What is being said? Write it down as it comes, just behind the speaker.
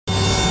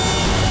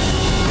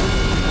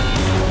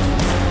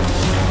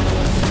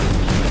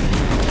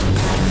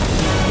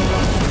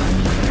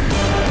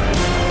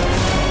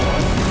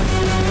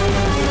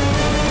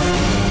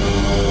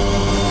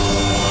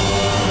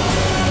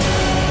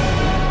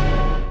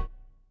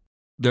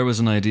there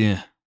was an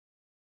idea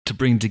to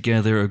bring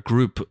together a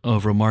group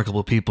of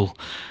remarkable people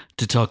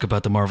to talk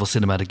about the Marvel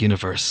Cinematic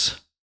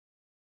Universe.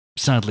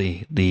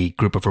 Sadly, the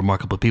group of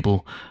remarkable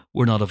people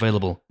were not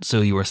available, so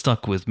you are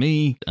stuck with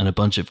me and a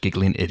bunch of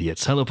giggling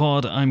idiots. Hello,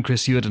 Pod. I'm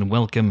Chris Hewitt, and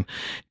welcome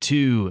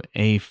to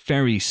a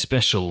very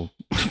special,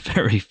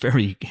 very,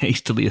 very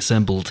hastily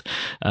assembled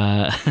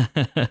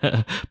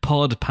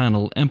pod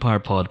panel, Empire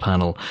Pod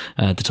panel,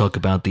 to talk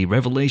about the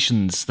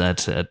revelations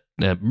that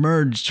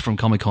merged from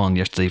Comic-Con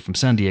yesterday, from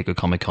San Diego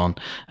Comic-Con,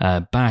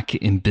 back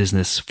in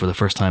business for the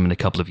first time in a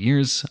couple of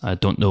years. I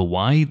don't know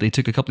why they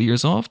took a couple of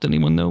years off. Does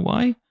anyone know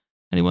why?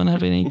 Anyone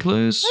have any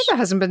clues? There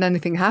hasn't been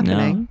anything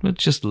happening. No,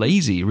 it's just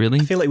lazy,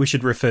 really. I feel like we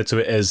should refer to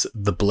it as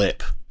the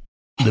blip.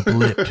 The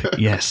blip,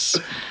 yes.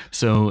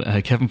 So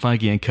Kevin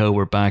Feige and co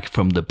were back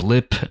from the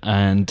blip,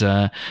 and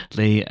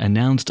they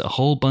announced a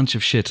whole bunch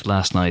of shit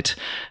last night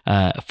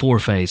for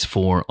Phase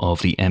 4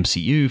 of the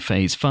MCU,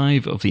 Phase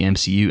 5 of the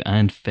MCU,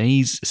 and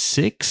Phase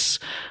 6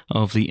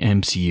 of the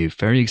MCU.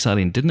 Very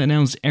exciting. Didn't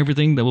announce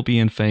everything that will be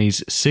in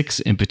Phase 6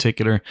 in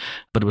particular,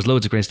 but there was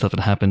loads of great stuff that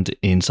happened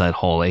inside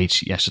Hall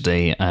H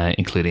yesterday,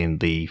 including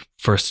the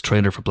first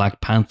trailer for Black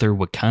Panther,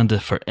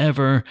 Wakanda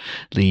Forever,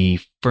 the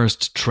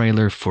first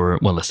trailer for,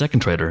 well, the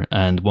second trailer,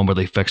 and one where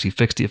they actually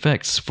fixed the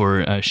effects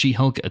for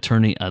She-Hulk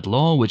Attorney at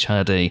Law, which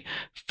had a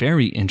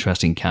very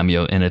interesting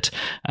cameo in it.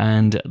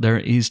 And there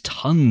is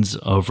tons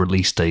of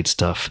release date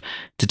stuff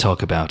to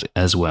talk about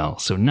as well.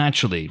 So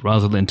naturally,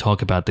 rather than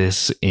talk about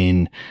this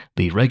in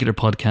the regular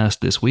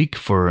podcast this week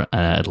for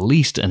at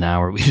least an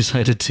hour, we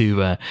decided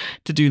to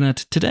do that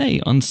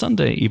today on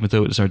Sunday, even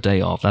though it is our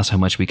day off. That's how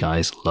much we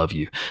guys love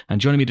you. And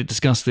joining me to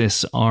discuss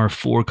this are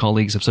four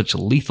colleagues of such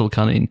lethal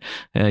cunning.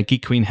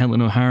 Geek Queen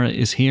Helen O'Hara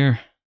is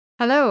here.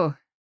 Hello.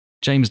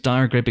 James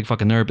Dyer, great big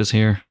fucking nerd, is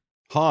here.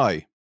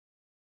 Hi.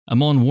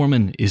 Amon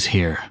Warmann is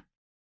here.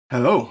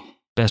 Hello.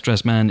 Best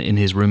dressed man in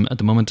his room at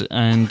the moment,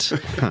 and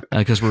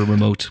because we're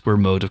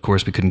remote, of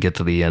course, we couldn't get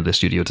to the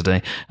studio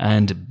today.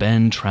 And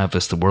Ben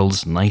Travis, the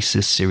world's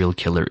nicest serial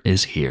killer,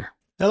 is here.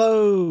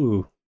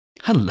 Hello.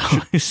 Hello.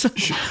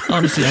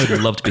 Honestly, I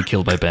would love to be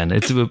killed by Ben.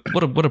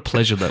 What a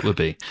pleasure that would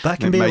be. That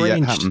can be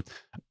arranged.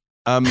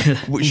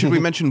 Should we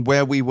mention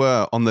where we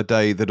were on the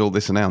day that all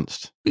this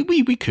announced?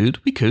 We could.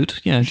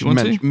 Yeah, do you want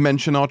to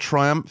mention our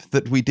triumph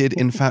that we did,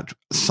 in fact,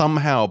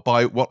 somehow,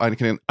 by what I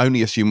can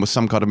only assume was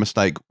some kind of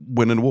mistake,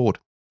 win an award?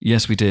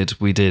 Yes, we did.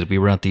 We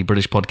were at the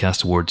British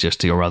Podcast Awards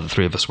yesterday, or rather,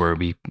 three of us were.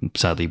 We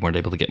sadly weren't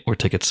able to get more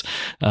tickets.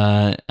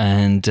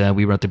 And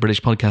we were at the British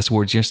Podcast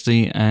Awards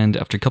yesterday, and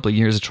after a couple of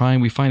years of trying,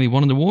 we finally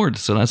won an award.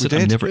 So that's it.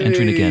 I'm never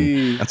entering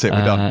again. That's it.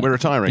 We're done. We're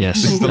retiring.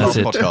 Yes, this is the last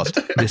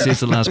podcast. This is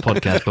the last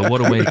podcast, but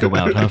what a way to go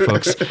out, huh,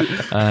 folks?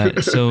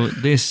 So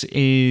this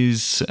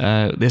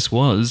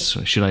was,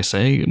 should I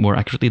say, more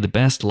accurately, the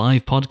best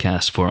live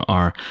podcast for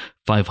our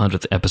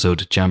 500th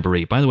episode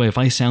jamboree. By the way, if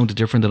I sound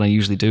different than I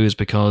usually do, is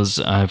because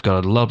I've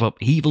got a lot of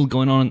upheaval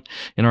going on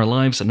in our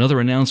lives. Another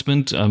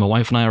announcement, my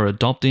wife and I are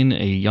adopting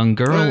a young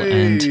girl,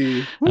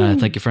 and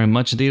thank you very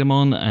much indeed,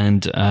 Amon.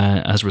 And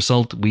as a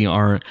result, we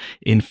are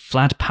in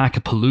Flat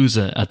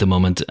Pack-a-Palooza at the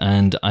moment,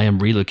 and I am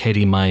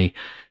relocating my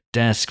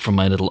desk from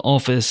my little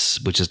office,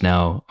 which is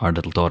now our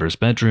little daughter's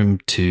bedroom,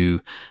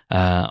 to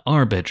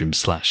our bedroom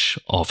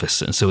 /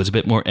 office. And so it's a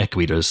bit more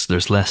echoey.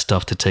 There's less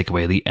stuff to take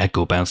away the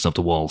echo bouncing off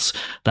the walls.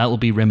 That will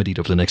be remedied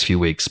over the next few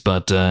weeks.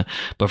 But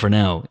for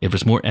now, if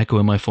there's more echo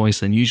in my voice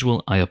than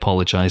usual, I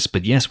apologize.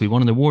 But yes, we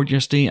won an award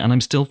yesterday, and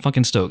I'm still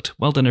fucking stoked.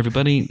 Well done,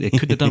 everybody. It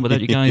couldn't have done without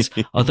you guys,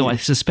 although I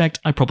suspect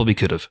I probably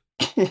could have.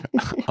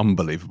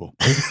 Unbelievable.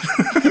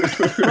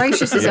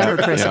 Gracious as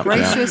ever, Chris.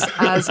 Gracious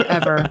as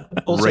ever.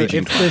 Also, if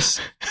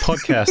this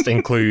podcast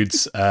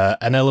includes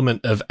an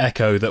element of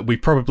echo that we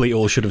probably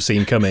all should have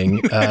seen coming,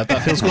 that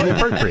feels quite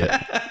appropriate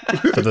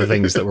for the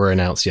things that were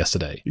announced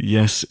yesterday.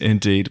 Yes,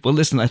 indeed. Well,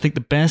 listen, I think the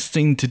best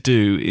thing to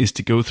do is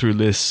to go through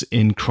this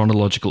in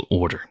chronological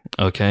order.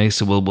 Okay,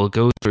 so we'll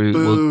go through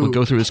we'll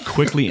go through as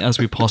quickly as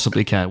we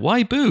possibly can.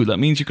 Why boo? That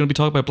means you're going to be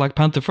talking about Black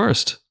Panther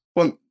first.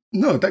 Well,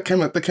 no, that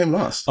came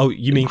last. Oh,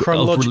 you mean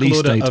chronological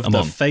order date, of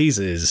the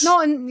phases?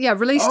 Not in,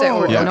 release date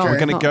order. Yeah, no, we're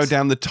going to not. go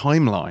down the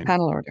timeline.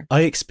 Panel order.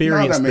 I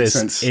experienced this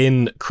sense.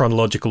 in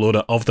chronological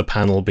order of the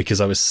panel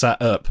because I was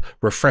sat up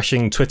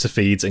refreshing Twitter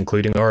feeds,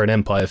 including our own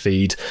Empire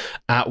feed,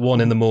 at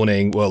 1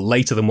 a.m, well,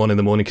 later than 1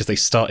 a.m, because they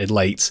started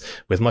late,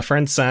 with my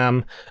friend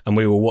Sam, and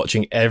we were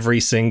watching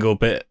every single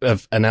bit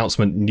of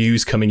announcement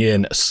news coming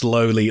in,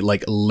 slowly,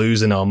 like,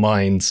 losing our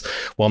minds,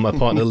 while my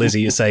partner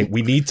Lizzie is saying,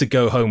 we need to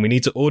go home, we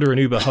need to order an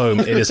Uber home,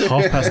 it is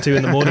 2:30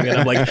 in the morning, and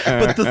I'm like,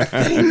 but the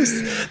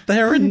things,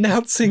 they're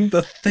announcing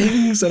the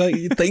things,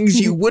 and things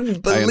you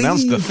wouldn't believe. They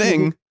announced the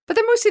thing. But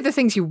they're mostly the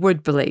things you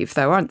would believe,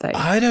 though, aren't they?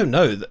 I don't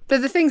know. They're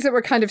the things that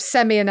were kind of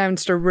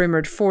semi-announced or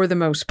rumoured for the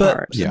most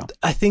part. Yeah.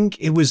 I think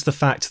it was the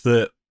fact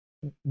that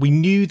we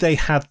knew they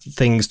had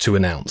things to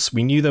announce.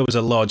 We knew there was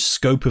a large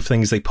scope of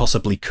things they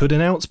possibly could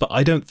announce, but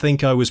I don't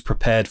think I was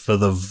prepared for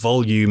the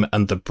volume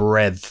and the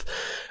breadth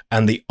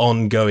and the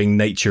ongoing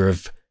nature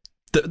of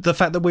the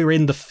fact that we're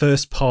in the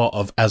first part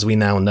of, as we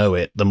now know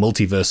it, the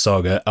multiverse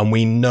saga, and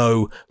we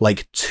know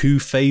like 2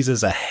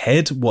 phases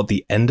ahead what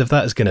the end of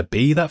that is going to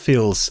be, that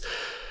feels,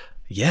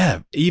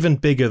 even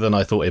bigger than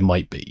I thought it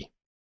might be.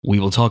 We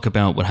will talk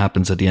about what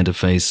happens at the end of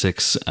Phase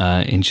 6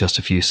 in just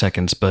a few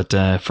seconds. But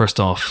first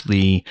off,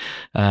 we're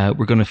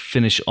going to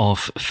finish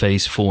off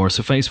Phase 4.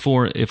 So Phase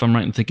 4, if I'm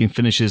right in thinking,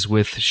 finishes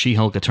with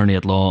She-Hulk Attorney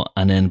at Law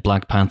and then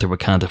Black Panther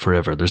Wakanda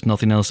Forever. There's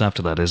nothing else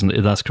after that, isn't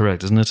it? That's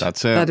correct, isn't it?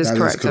 That's it. That is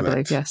correct, I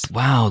believe, yes.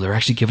 Wow, they're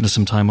actually giving us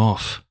some time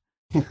off.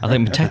 I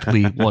think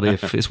technically,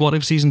 Is What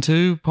If Season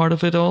 2 part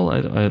of it all?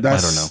 I don't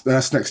know.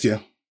 That's next year.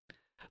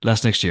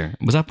 Last next year.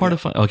 Was that part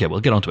of... Okay, we'll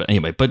get onto it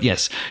anyway. But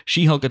yes,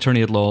 She-Hulk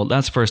Attorney at Law,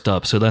 that's first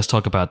up. So let's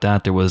talk about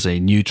that. There was a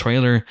new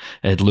trailer.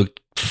 It looked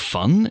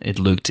fun. It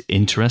looked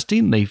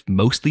interesting. They've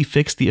mostly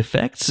fixed the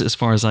effects as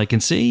far as I can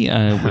see,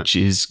 which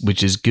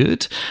is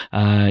good.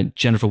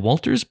 Jennifer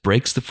Walters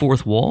breaks the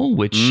fourth wall,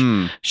 which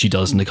she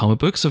does in the comic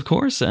books, of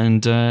course,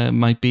 and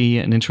might be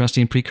an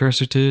interesting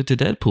precursor to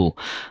Deadpool.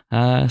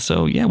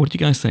 So yeah, what do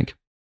you guys think?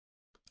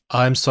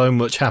 I'm so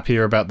much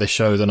happier about this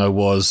show than I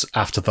was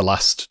after the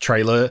last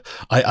trailer.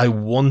 I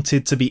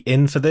wanted to be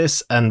in for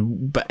this,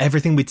 but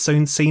everything we'd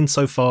seen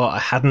so far,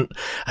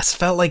 I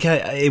felt like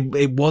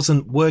it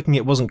wasn't working,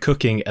 it wasn't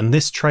cooking. And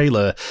this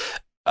trailer,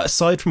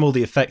 aside from all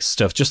the effects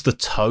stuff, just the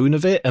tone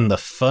of it and the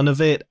fun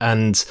of it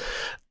and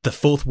the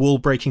fourth wall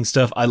breaking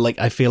stuff,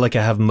 I feel like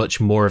I have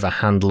much more of a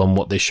handle on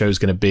what this show's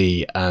going to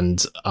be,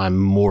 and I'm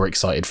more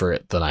excited for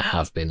it than I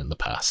have been in the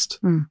past.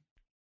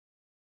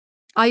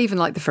 I even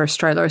like the first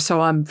trailer,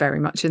 so I'm very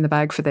much in the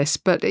bag for this.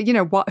 But,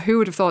 who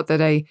would have thought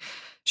that a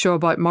show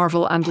about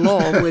Marvel and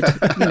law would,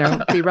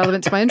 be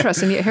relevant to my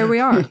interests? And yet here we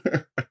are.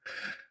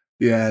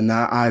 Yeah,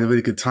 I had a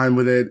really good time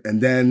with it.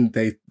 And then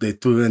they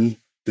threw in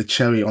the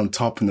cherry on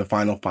top in the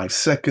final 5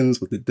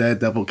 seconds with the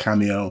Daredevil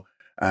cameo.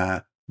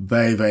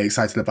 Very, very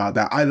excited about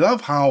that. I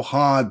love how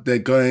hard they're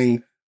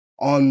going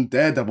on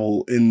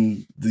Daredevil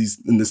in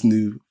this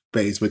new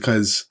phase,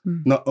 because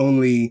not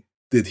only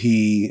did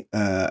he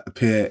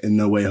appear in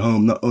No Way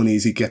Home, not only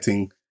is he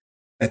getting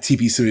a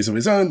TV series of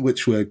his own,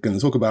 which we're going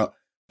to talk about,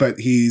 but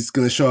he's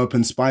going to show up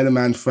in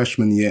Spider-Man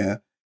freshman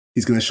year.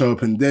 He's going to show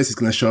up in this. He's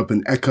going to show up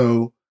in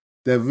Echo.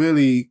 They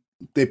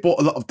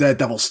bought a lot of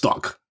Daredevil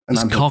stock. And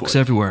there's cocks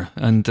everywhere.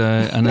 And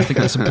I think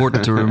that's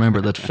important to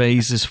remember, that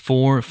phases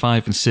 4,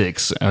 5, and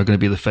 6 are going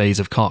to be the phases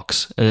of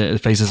cocks,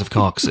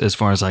 as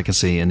far as I can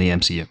see in the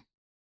MCU.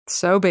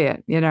 So be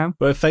it,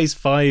 But phase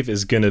 5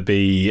 is going to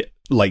be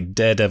like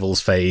Daredevil's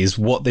phase.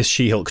 What this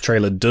She-Hulk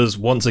trailer does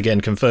once again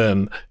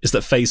confirm is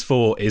that phase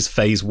 4 is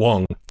phase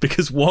Wong,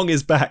 because Wong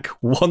is back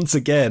once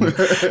again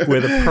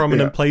with a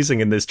prominent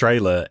placing in this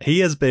trailer. He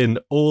has been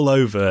all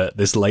over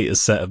this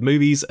latest set of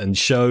movies and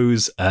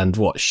shows, and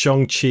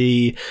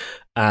Shang-Chi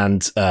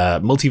and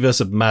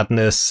Multiverse of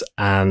Madness,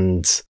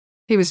 and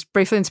he was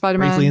briefly in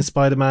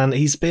Spider-Man.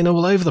 He's been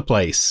all over the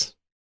place.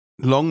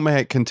 Long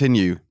may it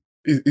continue.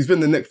 He's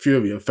been the Nick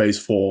Fury of phase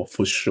 4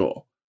 for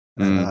sure.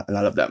 And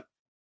I love that.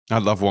 I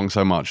love Wong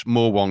so much.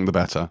 More Wong, the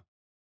better.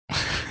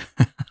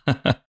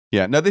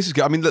 Yeah, no, this is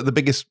good. I mean, the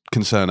biggest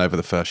concern over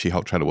the first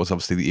She-Hulk trailer was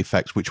obviously the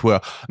effects, which were...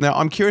 Now,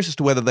 I'm curious as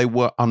to whether they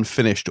were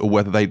unfinished or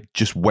whether they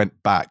just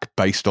went back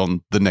based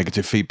on the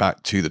negative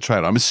feedback to the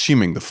trailer. I'm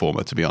assuming the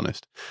former, to be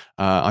honest.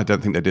 I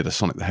don't think they did a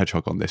Sonic the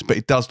Hedgehog on this, but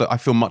it does look... I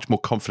feel much more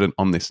confident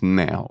on this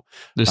now.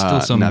 There's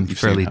still some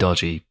fairly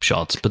dodgy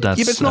shots, but that's...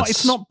 Yeah, but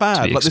it's not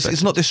bad. Like,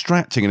 it's not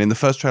distracting. And in the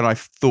first trailer, I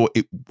thought,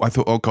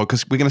 oh God,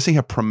 because we're going to see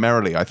her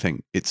primarily, I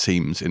think, it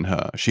seems, in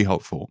her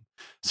She-Hulk form.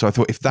 So I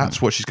thought, if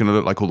that's what she's going to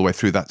look like all the way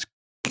through, that's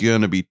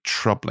going to be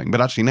troubling. But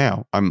actually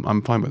now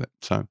I'm fine with it.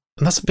 So,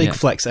 and that's a big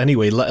flex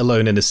anyway, let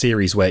alone in a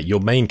series where your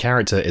main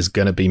character is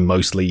going to be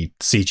mostly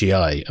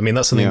CGI. I mean,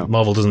 that's something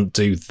Marvel doesn't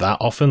do that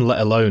often,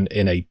 let alone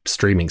in a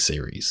streaming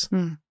series.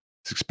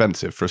 It's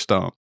expensive for a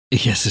start.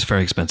 Yes, it's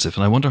very expensive.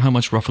 And I wonder how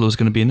much Ruffalo is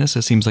going to be in this.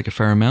 It seems like a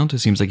fair amount. It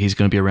seems like he's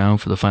going to be around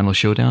for the final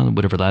showdown,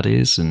 whatever that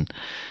is. And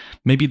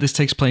maybe this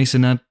takes place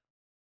in that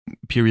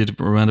period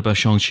around about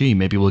Shang-Chi.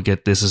 Maybe we'll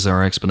get this as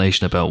our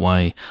explanation about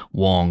why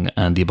Wong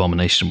and the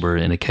Abomination were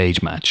in a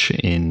cage match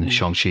in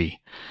Shang-Chi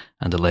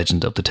and the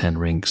Legend of the Ten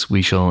Rings.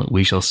 We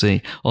shall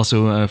see.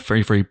 Also, a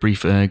very, very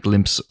brief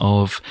glimpse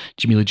of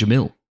Jamila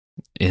Jamil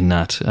in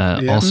that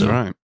also.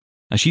 Right.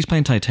 And she's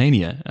playing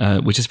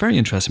Titania, which is very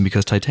interesting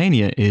because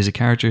Titania is a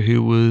character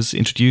who was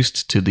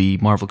introduced to the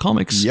Marvel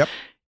Comics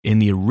in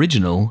the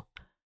original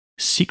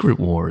Secret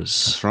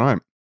Wars. That's right.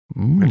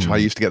 Which I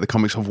used to get the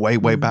comics of way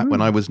back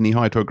when I was knee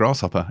high to a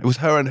grasshopper. It was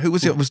her, and who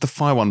was it? Was the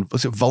fire one?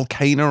 Was it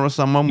Volcano or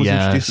someone was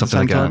introduced at the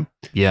same time?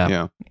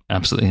 Yeah,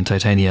 absolutely. And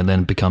Titania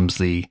then becomes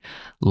the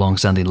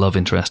long-standing love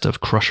interest of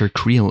Crusher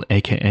Creel,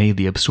 aka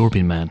the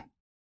Absorbing Man.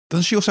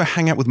 Doesn't she also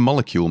hang out with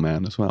Molecule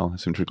Man as well? I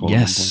seem to recall.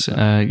 Yes,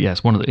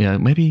 yes. One of the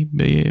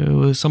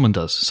maybe someone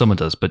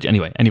does. But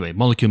anyway,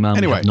 Molecule Man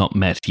we have not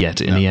met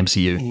yet in the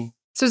MCU.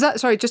 So is that,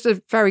 sorry, just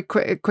a very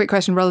quick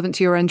question relevant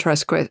to your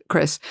interest,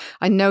 Chris.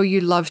 I know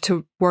you love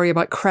to worry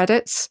about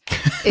credits.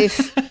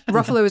 If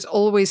Ruffalo is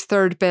always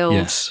third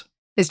build,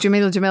 is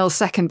Jamila Jamil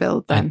second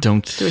build then? I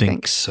don't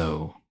think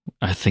so.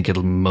 I think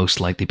it'll most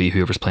likely be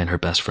whoever's playing her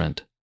best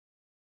friend.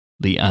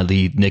 The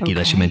Nikki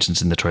that she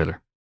mentions in the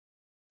trailer.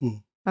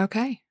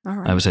 Okay, all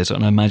right. I would say so,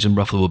 and I imagine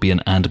Ruffalo will be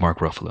an and Mark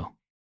Ruffalo.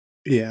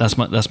 Yeah, that's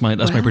my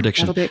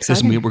prediction. That'll be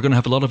exciting. Listen, we're going to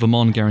have a lot of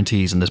Amon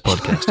guarantees in this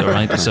podcast, all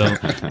right? So,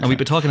 and we've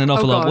been talking an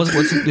awful lot. What's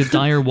the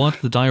Dyer?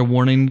 What the Dyer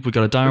warning? We've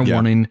got a Dyer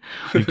warning.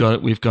 We've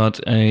got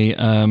a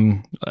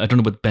I don't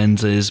know what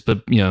Ben's is,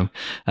 but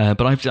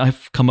but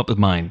I've come up with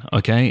mine.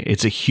 Okay,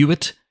 it's a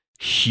Hewitt.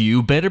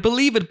 You better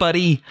believe it,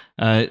 buddy.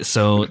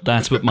 So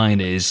that's what mine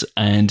is.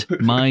 And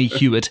my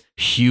Hewitt,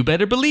 you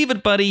better believe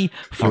it, buddy,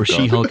 for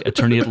She-Hulk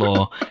Attorney at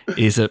Law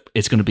it's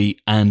going to be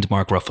and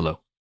Mark Ruffalo.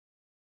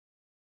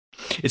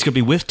 It's going to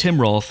be with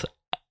Tim Roth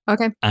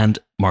and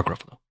Mark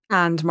Ruffalo.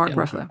 And Mark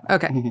Ruffalo.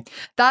 Okay.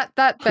 That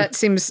bet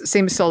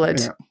seems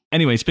solid. Yeah.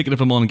 Anyway, speaking of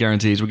Amon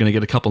guarantees, we're going to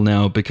get a couple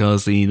now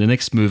because the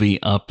next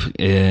movie up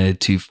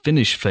to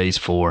finish Phase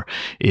 4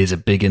 is a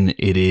big one.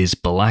 It is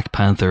Black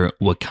Panther,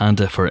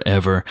 Wakanda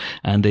Forever.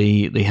 And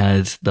they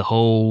had the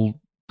whole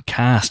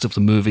cast of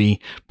the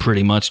movie,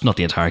 pretty much, not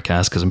the entire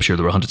cast, because I'm sure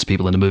there were hundreds of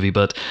people in the movie,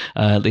 but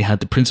they had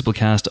the principal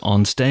cast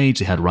on stage.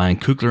 They had Ryan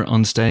Coogler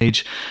on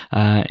stage,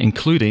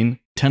 including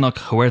Tenoch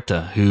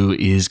Huerta, who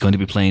is going to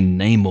be playing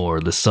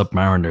Namor, the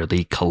Submariner,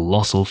 the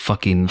colossal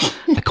fucking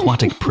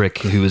aquatic prick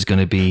who is going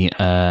to be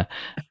a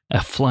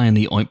fly in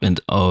the ointment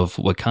of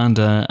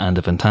Wakanda and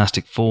the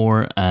Fantastic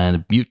Four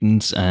and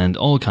mutants and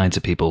all kinds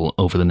of people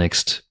over the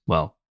next,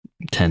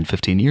 10,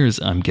 15 years,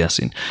 I'm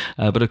guessing.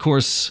 But of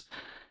course,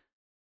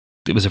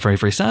 it was a very,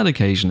 very sad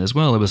occasion as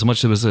well. It was a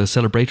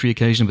celebratory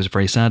occasion. It was a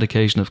very sad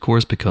occasion, of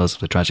course, because of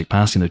the tragic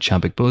passing of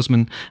Chadwick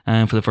Boseman.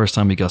 And for the first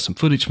time, we got some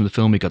footage from the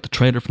film. We got the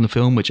trailer from the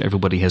film, which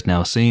everybody has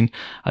now seen.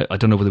 I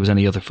don't know if there was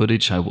any other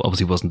footage. I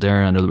obviously wasn't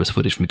there. I know there was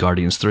footage from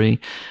Guardians 3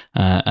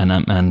 and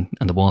Ant-Man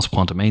and the Wasp: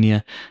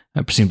 Quantumania.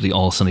 Presumably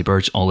all Sonny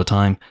Birch all the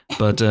time.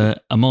 But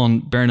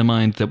Amon, bearing in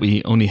mind that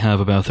we only have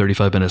about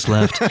 35 minutes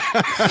left,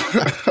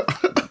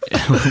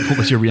 what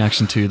was your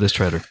reaction to this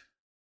trailer?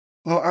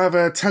 Well, I have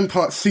a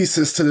 10-part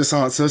thesis to this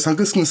answer, so I'm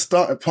just going to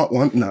start at part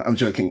 1. No, I'm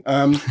joking.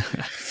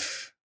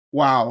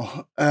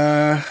 Wow.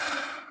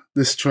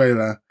 This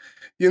trailer.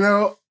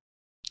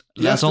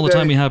 That's all the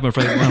time we have, I'm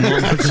afraid.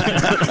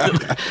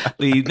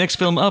 The next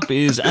film up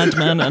is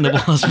Ant-Man and the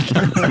Wasp.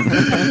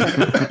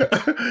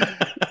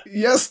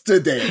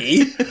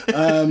 Yesterday,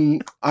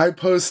 I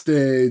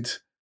posted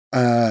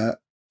a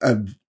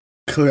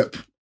clip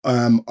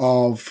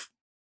of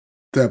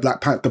the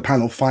Black Panther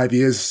panel 5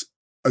 years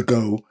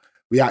ago,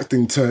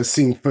 reacting to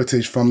seeing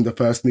footage from the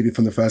first movie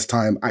from the first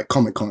time at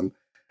Comic-Con.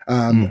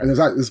 And it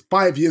was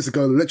 5 years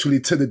ago, literally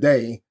to the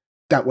day,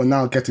 that we're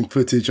now getting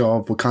footage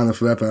of Wakanda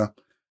Forever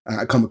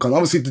at Comic-Con.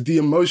 Obviously, the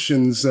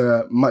emotions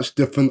are much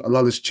different. A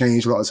lot has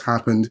changed. A lot has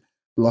happened.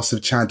 Loss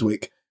of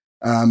Chadwick.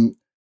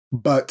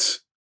 But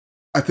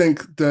I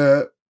think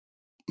the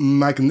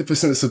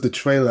magnificence of the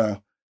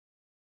trailer,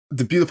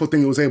 the beautiful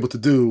thing it was able to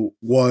do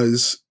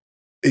was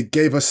it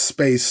gave us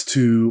space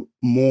to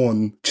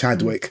mourn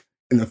Chadwick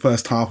in the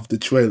first half of the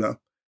trailer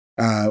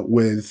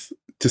with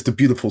just a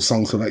beautiful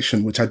song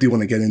selection, which I do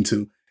want to get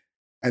into.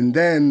 And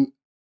then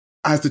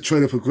as the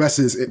trailer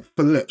progresses, it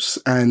flips,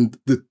 and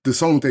the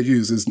song they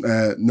use is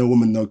No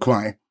Woman, No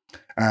Cry.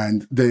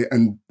 And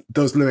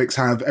those lyrics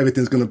have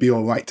everything's going to be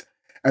all right.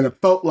 And it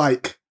felt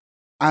like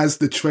as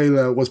the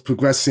trailer was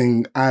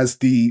progressing, as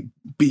the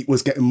beat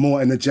was getting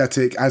more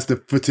energetic, as the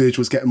footage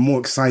was getting more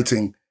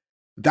exciting,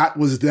 that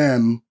was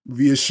them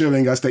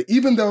reassuring us that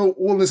even though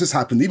all this has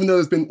happened, even though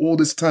there's been all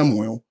this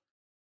turmoil,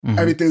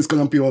 everything's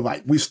going to be all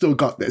right. We've still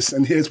got this.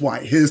 And here's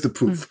why. Here's the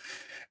proof.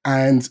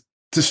 And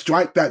to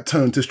strike that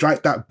tone, to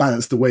strike that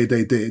balance the way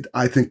they did,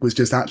 I think was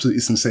just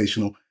absolutely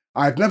sensational.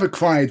 I've never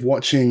cried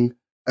watching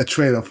a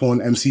trailer for an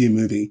MCU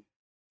movie.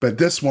 But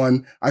this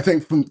one, I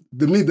think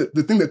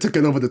the thing that took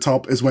it over the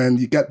top is when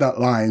you get that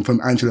line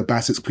from Angela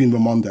Bassett's Queen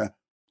Ramonda,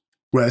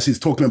 where she's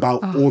talking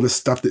about all the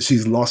stuff that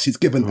she's lost. She's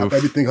given up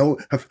everything.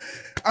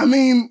 I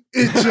mean,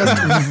 it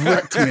just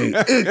wrecked me.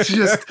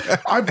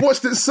 I've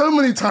watched it so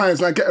many times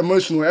and I get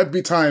emotional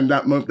every time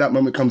that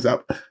moment comes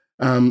up.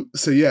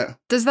 So yeah.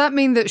 Does that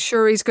mean that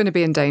Shuri's going to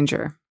be in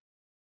danger?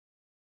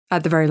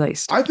 At the very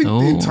least. I think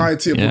the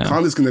entirety of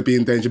Wakanda is going to be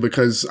in danger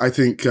because I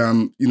think,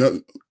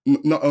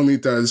 not only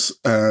does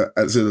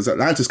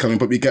Atlantis coming,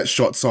 but we get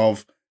shots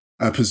of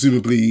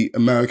presumably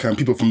America and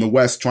people from the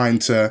West trying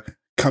to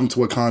come to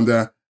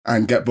Wakanda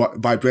and get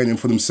vibranium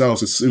for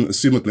themselves,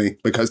 assumedly,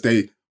 because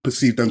they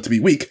perceive them to be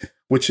weak,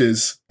 which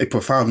is a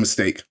profound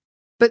mistake.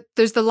 But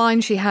there's the line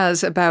she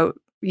has about,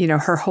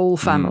 her whole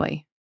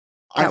family.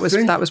 That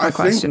was my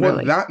question,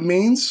 really. What that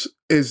means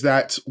is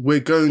that we're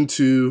going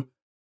to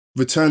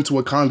return to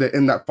Wakanda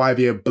in that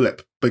 5-year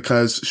blip,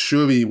 because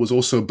Shuri was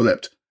also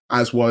blipped,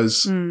 as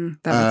was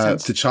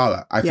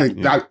T'Challa. I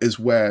think that is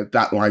where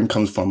that line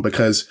comes from,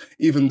 because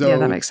even though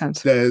that makes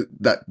sense.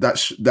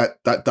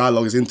 That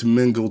dialogue is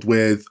intermingled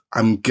with,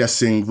 I'm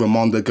guessing,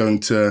 Ramonda going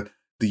to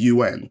the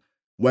UN,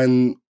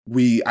 when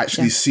we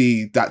actually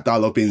see that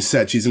dialogue being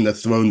said, she's in the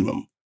throne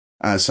room.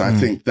 So I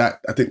think that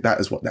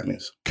is what that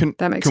means. Can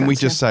we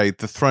just say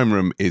the throne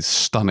room is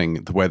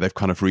stunning, the way they've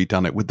kind of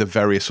redone it with the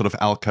various sort of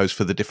alcoves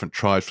for the different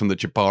tribes. From the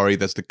Jabari,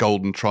 there's the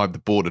Golden Tribe, the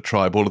Border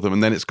Tribe, all of them.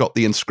 And then it's got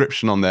the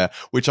inscription on there,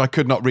 which I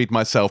could not read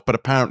myself, but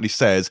apparently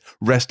says,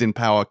 "Rest in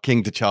power,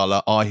 King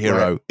T'Challa, our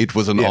hero. Right. It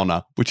was an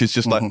honor," which is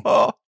just like,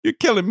 oh, you're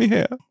killing me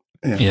here.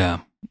 Yeah.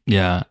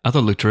 I thought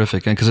it looked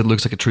terrific, and because it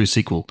looks like a true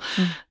sequel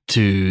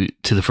to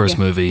the first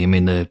movie. I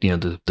mean,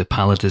 the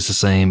palette is the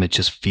same. It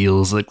just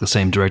feels like the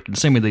same director. The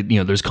same way that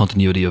there's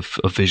continuity of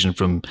vision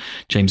from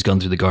James Gunn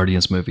through the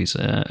Guardians movies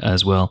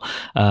as well.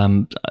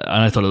 And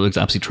I thought it looked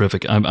absolutely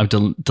terrific. I'm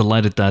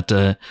delighted that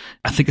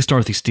I think it's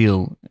Dorothy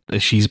Steele.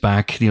 She's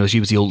back. She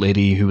was the old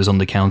lady who was on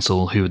the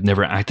council who had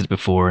never acted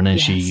before, and then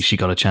she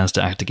got a chance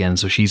to act again.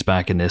 So she's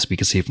back in this. We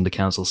can see from the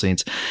council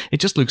scenes. It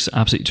just looks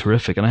absolutely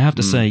terrific. And I have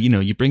to say,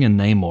 you bring in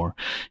Namor,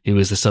 who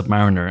is the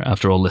Submariner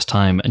after all this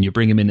time, and you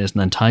bring him in as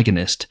an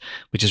antagonist,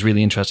 which is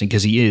really interesting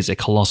because he is a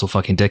colossal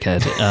fucking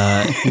dickhead.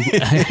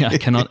 I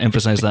cannot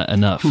emphasize that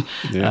enough.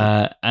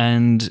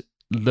 And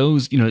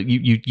those,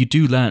 you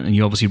do that, and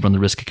you obviously run the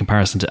risk of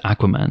comparison to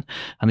Aquaman,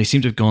 and they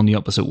seem to have gone the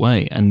opposite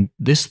way. And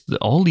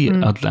all the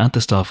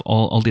Atlantis stuff,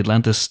 all the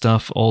Atlantis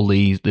stuff, all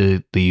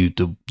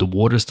the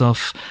water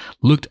stuff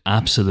looked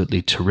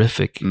absolutely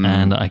terrific,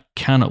 and I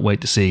cannot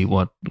wait to see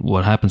what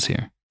happens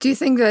here. Do you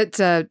think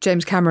that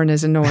James Cameron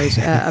is annoyed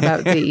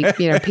about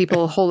the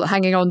people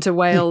hanging on to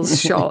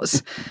whales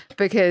shots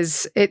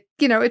because it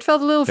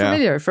felt a little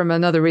familiar from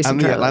another recent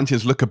and trailer. The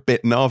Atlanteans look a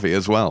bit Na'vi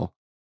as well,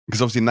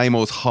 because obviously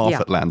Namor's half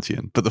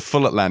Atlantean, but the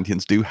full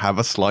Atlanteans do have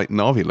a slight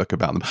Na'vi look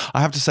about them.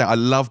 I have to say, I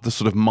love the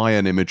sort of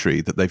Mayan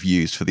imagery that they've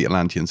used for the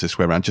Atlanteans this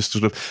way around. Just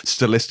sort of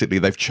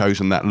stylistically, they've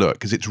chosen that look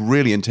because it's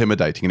really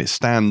intimidating and it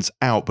stands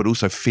out, but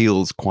also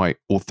feels quite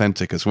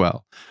authentic as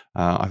well.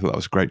 I thought that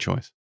was a great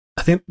choice.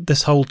 I think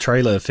this whole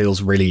trailer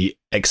feels really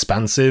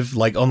expansive.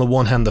 Like, on the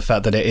one hand, the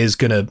fact that it is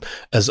going to,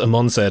 as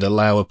Amon said,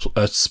 allow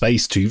a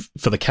space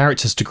for the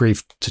characters to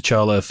grieve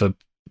T'Challa, for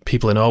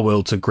people in our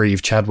world to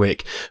grieve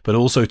Chadwick, but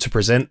also to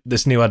present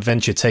this new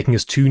adventure, taking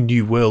us to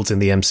new worlds in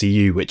the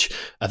MCU, which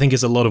I think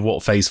is a lot of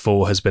what Phase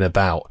 4 has been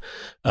about.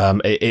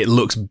 It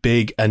looks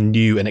big and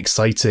new and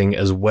exciting,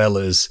 as well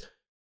as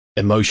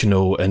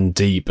emotional and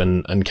deep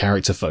and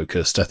character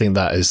focused. I think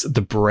that is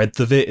the breadth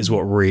of it is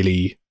what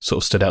really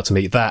sort of stood out to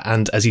me. That,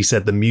 and as he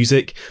said, the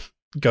music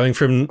going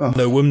from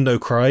No Woman No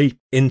Cry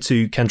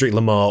into Kendrick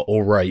Lamar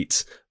All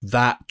Right,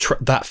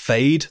 that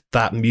fade,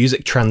 that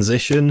music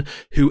transition,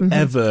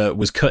 whoever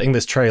was cutting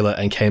this trailer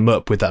and came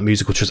up with that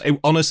musical choice, it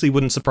honestly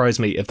wouldn't surprise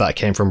me if that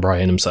came from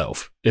Brian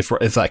himself, if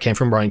that came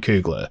from Ryan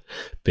Coogler,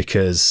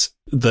 because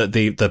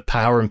the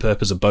power and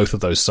purpose of both of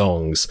those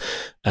songs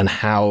and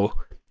how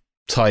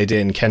tied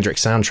in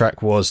Kendrick's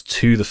soundtrack was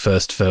to the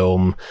first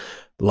film,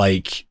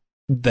 like,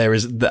 there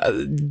is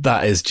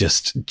that is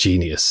just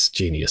genius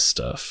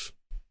stuff.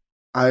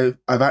 I've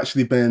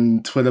actually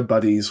been Twitter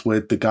buddies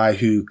with the guy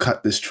who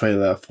cut this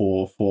trailer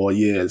for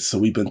years, so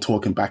we've been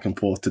talking back and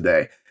forth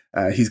today.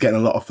 He's getting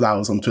a lot of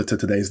flowers on Twitter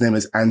today. His name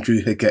is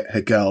Andrew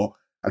Hegel.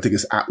 I think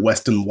it's at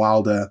Weston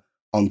Wilder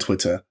on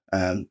Twitter.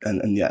 And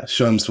yeah,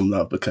 show him some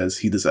love because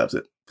he deserves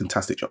it.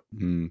 Fantastic job.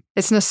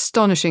 It's an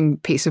astonishing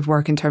piece of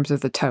work in terms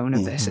of the tone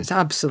of this. It's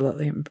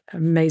absolutely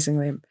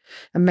amazingly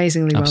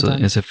well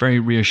done. It's a very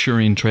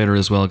reassuring trailer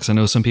as well, because I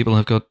know some people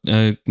have got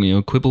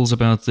quibbles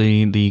about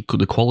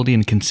the quality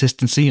and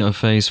consistency of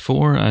Phase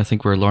 4. I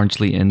think we're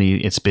largely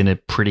it's been a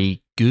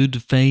pretty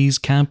good phase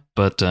camp,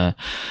 but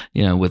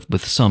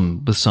with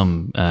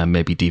some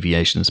maybe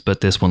deviations.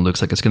 But this one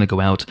looks like it's going to go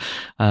out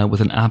with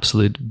an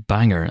absolute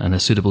banger and a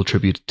suitable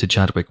tribute to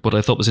Chadwick. What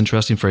I thought was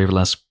interesting for your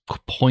last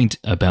point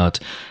about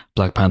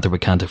Black Panther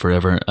Wakanda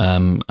Forever,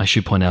 I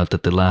should point out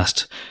that the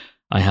last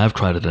I have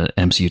cried at an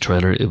MCU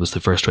trailer. It was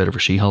the first trailer for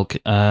She-Hulk,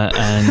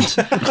 and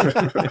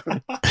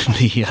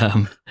the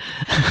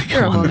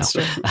You're a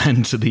monster.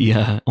 And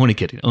the only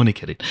kidding.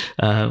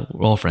 We're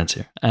all friends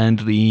here. And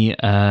the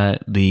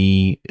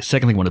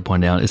second thing I want to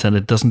point out is that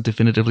it doesn't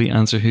definitively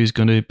answer who's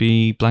going to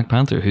be Black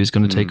Panther, who's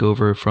going to take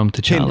over from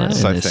T'Challa.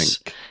 Hints, I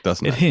think,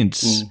 doesn't it? It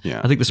hints. Yeah.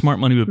 I think the smart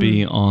money would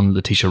be on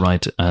Letitia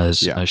Wright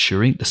as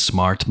Shuri. The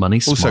smart money,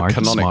 also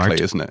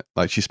canonically, isn't it?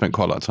 Like, she spent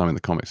quite a lot of time in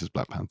the comics as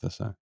Black Panther,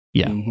 so.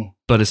 Yeah,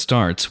 but it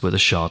starts with a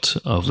shot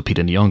of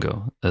Lupita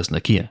Nyong'o as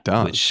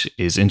Nakia, which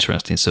is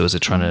interesting. So is it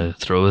trying to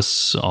throw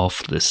us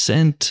off the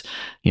scent?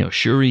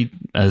 Shuri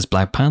as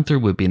Black Panther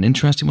would be an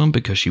interesting one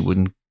because she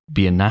wouldn't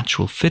be a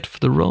natural fit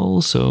for the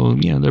role. So,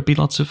 there'd be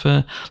lots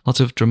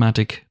of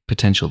dramatic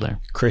potential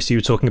there. Chris, you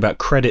were talking about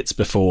credits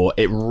before.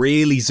 It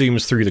really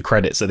zooms through the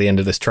credits at the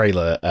end of this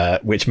trailer,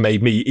 which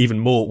made me even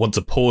more want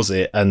to pause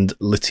it. And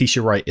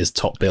Letitia Wright is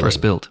top billing. First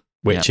build.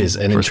 Which is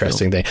an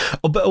interesting thing.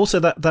 Oh, but also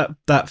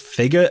that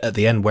figure at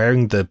the end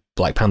wearing the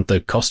Black Panther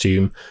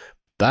costume,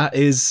 that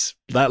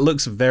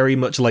looks very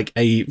much like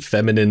a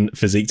feminine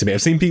physique to me.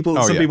 I've seen people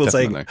definitely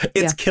saying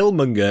it's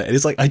Killmonger, and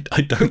it's like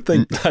I don't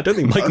think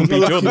Michael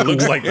B. Jordan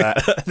looks like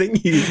that. I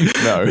think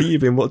you've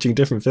been watching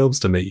different films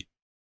to me.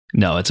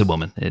 No, it's a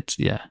woman. It's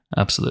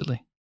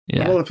absolutely.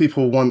 Yeah. A lot of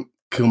people want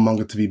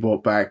Killmonger to be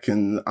brought back,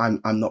 and I'm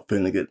not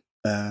feeling it.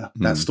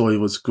 That story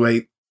was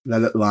great.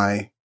 Let it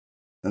lie,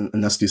 and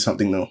let's do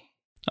something new.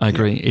 I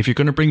agree. If you're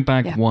going to bring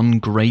back one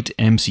great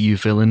MCU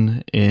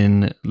villain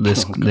in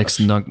this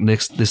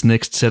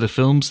next set of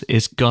films,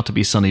 it's got to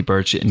be Sonny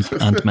Birch in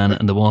Ant-Man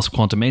and the Wasp: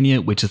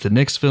 Quantumania, which is the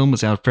next film.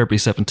 It's out February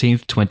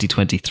 17th,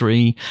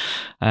 2023.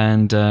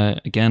 And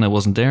again, I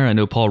wasn't there. I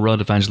know Paul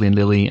Rudd, Evangeline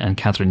Lilly, and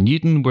Catherine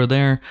Newton were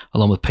there,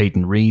 along with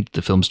Peyton Reed,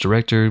 the film's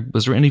director.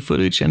 Was there any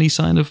footage, any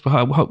sign of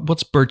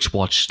what's Birch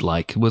Watch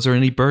like? Was there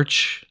any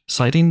Birch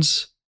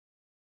sightings?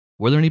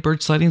 Were there any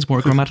Birch sightings, more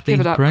grammatically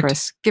correct? Give it up,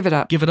 Chris. Give it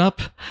up. Give it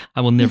up?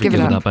 I will never give it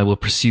up. I will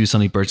pursue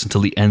Sonny Birch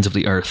until the ends of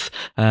the earth.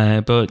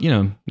 But,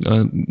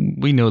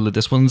 we know that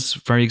this one's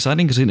very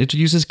exciting because it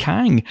introduces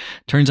Kang.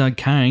 Turns out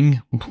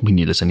Kang, we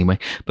knew this anyway,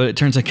 but it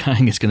turns out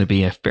Kang is going to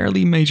be a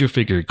fairly major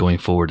figure going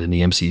forward in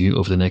the MCU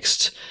over the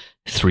next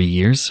 3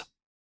 years.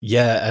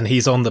 Yeah, and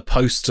he's on the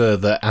poster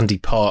that Andy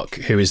Park,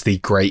 who is the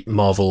great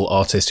Marvel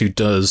artist who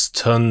does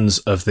tons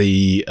of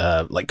the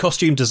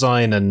costume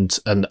design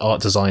and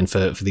art design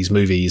for these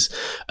movies.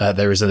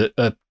 There is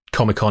a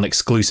Comic-Con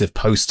exclusive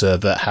poster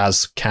that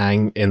has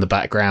Kang in the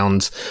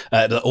background.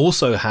 That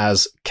also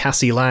has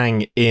Cassie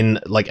Lang in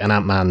like an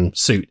Ant-Man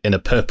suit in a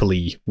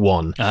purpley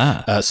one.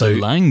 So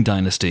Lang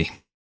Dynasty.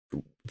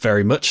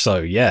 Very much so,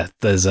 yeah.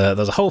 There's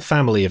a whole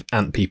family of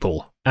ant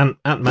people.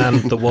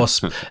 Ant-Man, the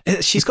Wasp.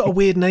 She's got a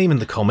weird name in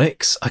the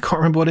comics. I can't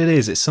remember what it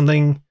is. It's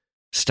something...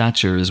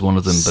 Stature is one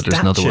of them, but there's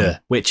another one.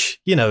 Which,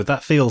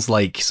 that feels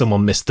like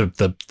someone missed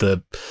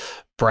the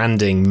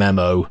branding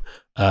memo.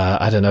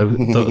 I don't know,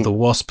 the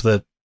Wasp,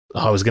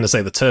 I was going to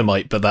say the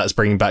termite, but that's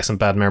bringing back some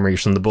bad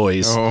memories from the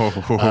boys. Oh,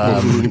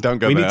 don't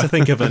go there. We need to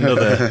think of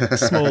another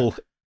small,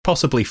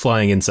 possibly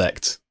flying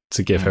insect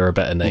to give her a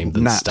better name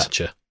than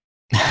Stature.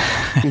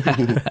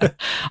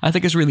 I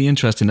think it's really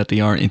interesting that they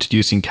are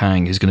introducing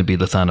Kang, who's going to be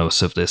the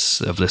Thanos of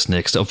this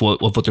next of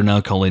what they're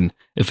now calling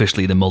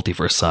officially the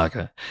multiverse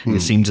saga.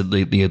 It seems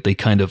that they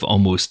kind of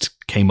almost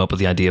came up with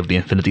the idea of the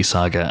Infinity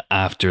Saga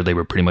after they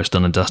were pretty much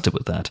done and dusted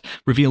with that.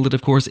 Revealed it,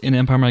 of course, in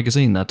Empire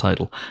Magazine. That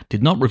title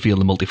did not reveal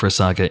the multiverse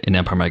saga in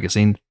Empire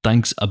Magazine.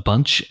 Thanks a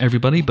bunch,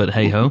 everybody. But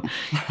hey ho,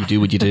 you do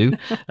what you do.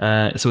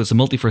 So it's the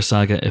multiverse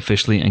saga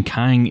officially, and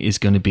Kang is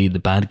going to be the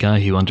bad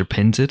guy who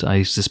underpins it.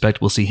 I suspect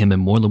we'll see him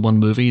in more than one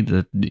movie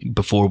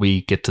before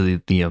we get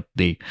to the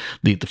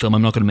film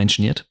I'm not going to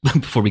mention yet.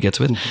 Before we get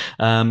to it,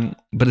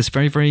 but it's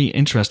very, very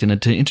interesting.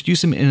 And to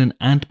introduce him in an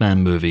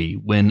Ant-Man movie,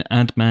 when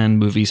Ant-Man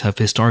movies have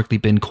historically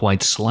been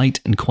quite slight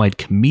and quite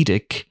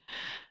comedic,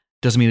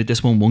 doesn't mean that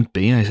this one won't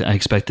be. I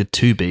expect it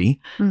to be,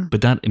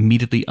 but that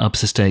immediately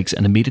ups the stakes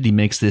and immediately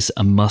makes this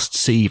a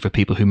must-see for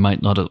people who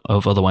might not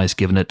have otherwise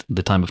given it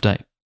the time of day.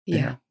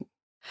 Yeah.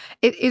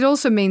 It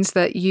also means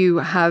that you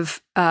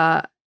have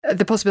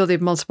the possibility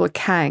of multiple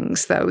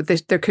Kangs, though.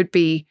 There could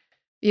be,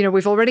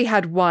 we've already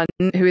had one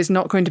who is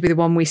not going to be the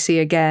one we see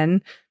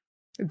again.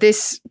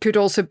 This could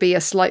also be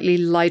a slightly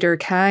lighter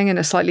Kang and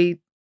a slightly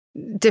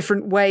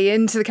different way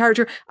into the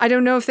character. I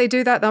don't know if they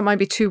do that. That might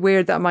be too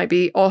weird. That might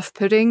be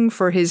off-putting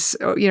for his,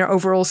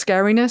 overall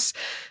scariness.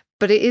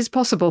 But it is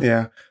possible.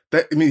 Yeah.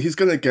 He's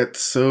going to get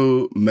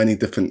so many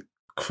different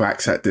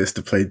cracks at this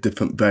to play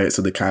different variants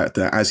of the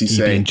character. As you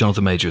say,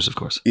 Jonathan Majors, of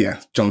course.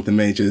 Yeah, Jonathan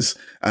Majors.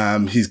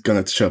 He's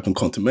going to show up in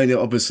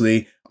Quantumania,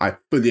 obviously. I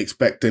fully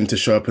expect him to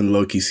show up in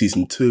Loki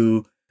Season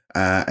 2.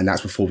 And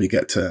that's before we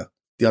get to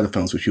the other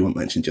films, which you won't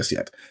mention just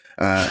yet.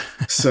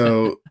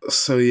 So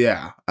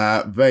yeah,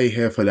 very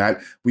here for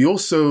that. We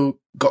also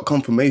got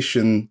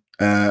confirmation,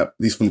 at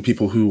least from the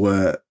people who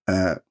were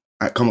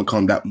at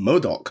Comic-Con, that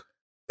MODOK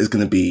is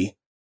going to be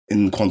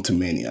in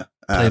Quantumania.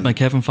 Played by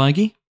Kevin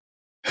Feige?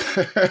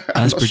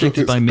 As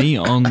predicted by me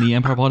on the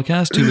Empire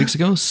podcast 2 weeks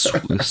ago,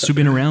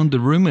 swooping around the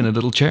room in a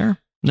little chair?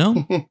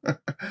 No?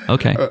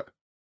 Okay.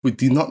 We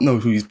do not know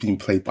who he's being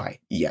played by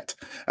yet.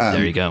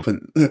 There you go.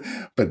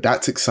 But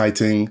that's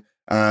exciting.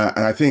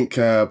 And I think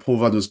Paul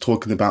Rudd was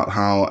talking about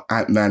how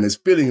Ant-Man is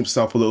feeling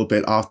himself a little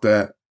bit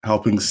after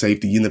helping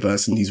save the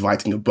universe, and he's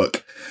writing a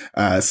book.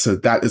 So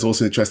that is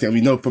also interesting. And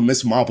we know from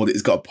Miss Marvel that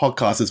he's got a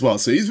podcast as well.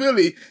 So he's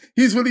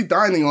really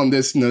dining on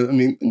this.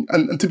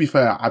 And to be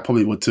fair, I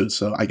probably would too.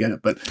 So I get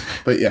it. But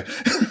yeah.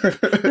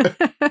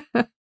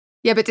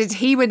 Yeah, but did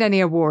he win any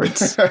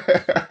awards?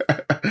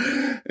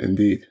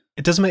 Indeed.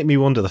 It does make me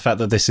wonder the fact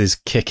that this is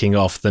kicking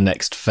off the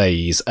next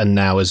phase, and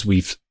now as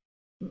we've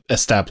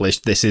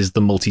established this is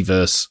the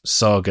multiverse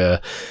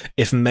saga,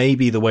 if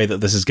maybe the way that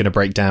this is going to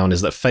break down is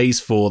that phase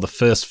 4, the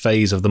first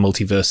phase of the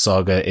multiverse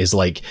saga, is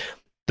like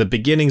the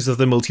beginnings of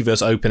the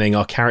multiverse opening,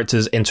 our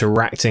characters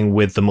interacting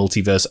with the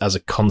multiverse as a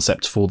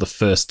concept for the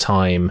first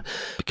time,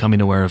 becoming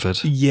aware of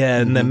it. Yeah,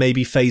 and then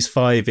maybe phase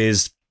 5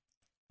 is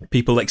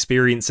people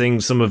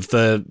experiencing some of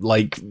the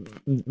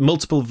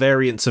multiple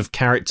variants of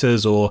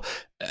characters, or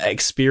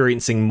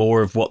experiencing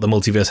more of what the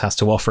multiverse has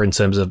to offer in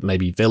terms of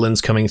maybe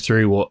villains coming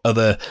through or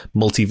other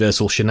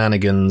multiversal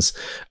shenanigans.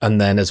 And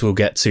then as we'll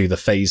get to the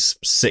phase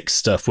 6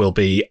 stuff, will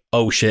be,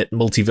 oh shit,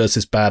 multiverse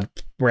is bad,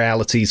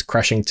 realities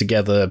crashing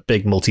together,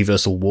 big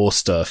multiversal war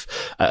stuff.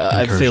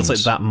 It feels like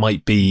that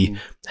might be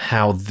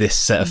how this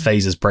set of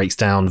phases breaks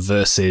down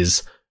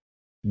versus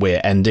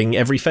we're ending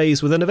every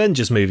phase with an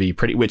Avengers movie,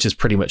 which is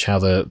pretty much how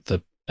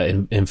the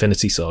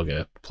Infinity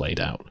Saga played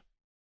out.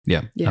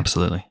 Yeah,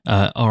 absolutely.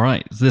 All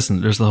right,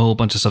 listen, there's a whole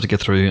bunch of stuff to get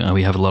through, and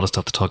we have a lot of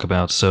stuff to talk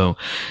about. So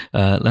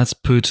let's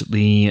put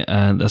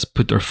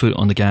our foot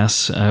on the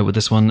gas with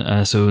this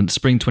one. So in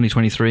spring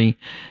 2023,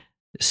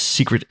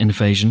 Secret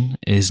Invasion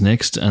is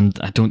next, and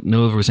I don't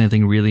know if there was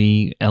anything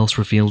really else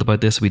revealed about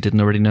this we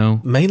didn't already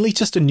know. Mainly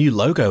just a new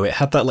logo. It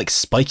had that like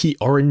spiky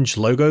orange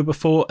logo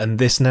before, and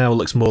this now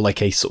looks more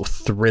like a sort of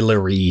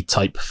thrillery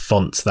type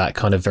font, that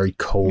kind of very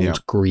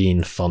cold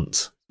green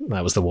font.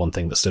 That was the one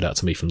thing that stood out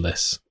to me from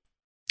this.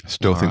 I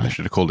still think they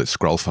should have called it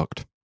Scroll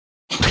Fucked.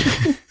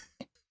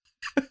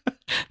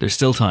 There's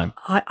still time.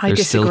 I There's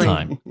disagree. still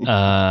time.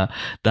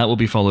 That will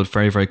be followed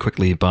very, very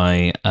quickly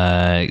by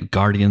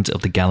Guardians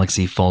of the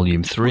Galaxy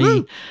Volume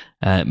 3,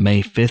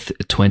 May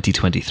 5th,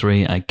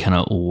 2023. I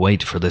cannot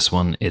wait for this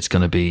one. It's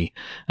going to be,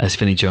 as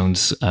Finney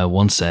Jones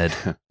once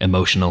said,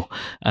 emotional.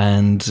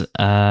 And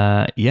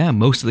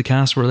most of the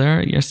cast were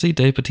there. Yesterday,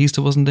 Dave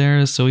Bautista wasn't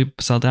there. Zoe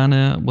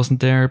Saldana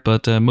wasn't there.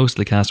 But most of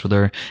the cast were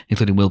there,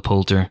 including Will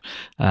Poulter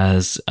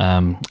as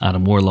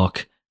Adam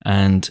Warlock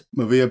and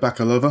Maria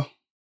Bakalova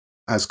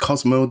as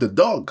Cosmo the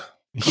dog.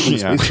 Cosmo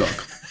the space dog.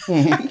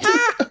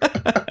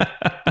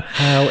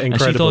 How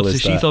incredible is that?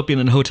 She thought being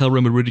in a hotel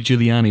room with Rudy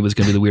Giuliani was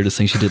going to be the weirdest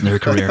thing she did in her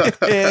career.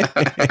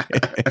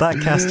 That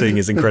casting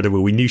is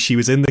incredible. We knew she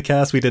was in the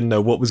cast. We didn't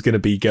know what was going to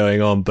be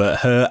going on, but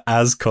her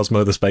as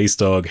Cosmo the space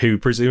dog, who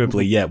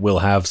presumably, will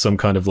have some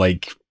kind of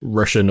like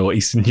Russian or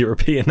Eastern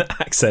European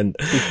accent,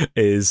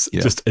 is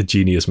just a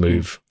genius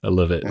move. I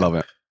love it. Love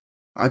it.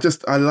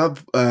 I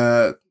love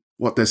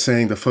what they're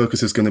saying. The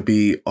focus is going to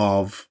be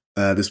of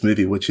this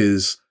movie, which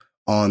is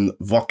on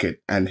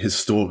Rocket and his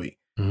story.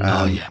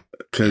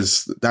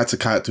 Because that's a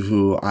character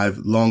who I've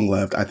long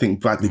loved. I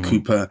think Bradley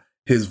Cooper,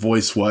 his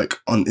voice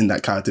work in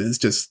that character is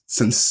just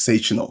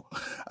sensational.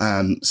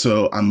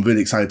 So I'm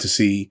really excited to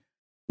see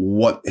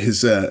what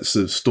his sort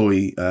of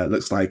story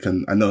looks like.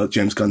 And I know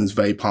James Gunn is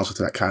very partial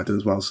to that character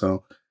as well.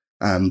 So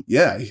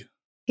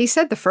He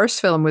said the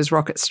first film was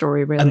Rocket's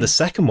story, really. And the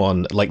second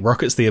one, like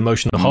Rocket's the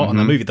emotional heart on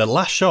the movie. The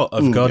last shot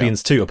of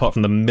Guardians 2, apart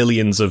from the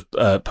millions of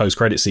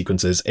post-credit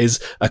sequences,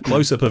 is a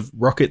close-up of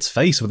Rocket's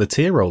face with a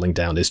tear rolling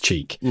down his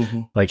cheek.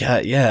 Like,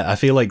 I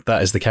feel like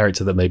that is the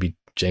character that maybe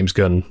James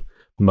Gunn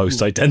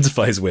most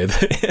identifies with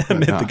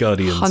amid the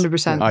Guardians.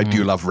 100%. I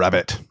do love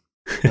Rabbit.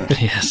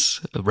 Yes,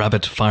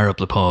 Rabbit, fire up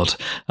the pod.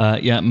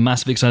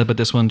 Massively excited about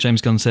this one.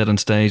 James Gunn said on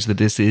stage that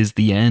this is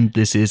the end.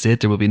 This is it.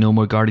 There will be no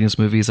more Guardians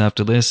movies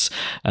after this.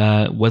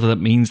 Whether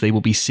that means they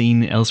will be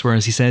seen elsewhere,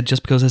 as he said,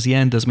 just because it's the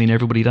end doesn't mean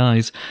everybody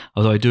dies.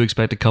 Although I do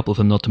expect a couple of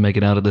them not to make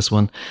it out of this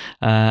one.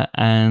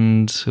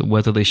 And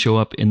whether they show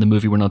up in the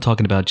movie we're not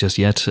talking about just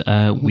yet,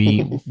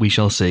 we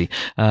shall see.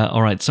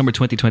 All right, summer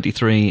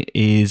 2023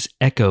 is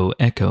Echo.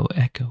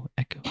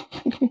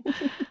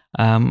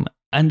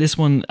 And this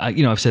one,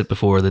 I've said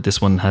before that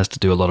this one has to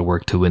do a lot of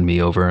work to win me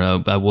over.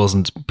 I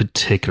wasn't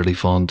particularly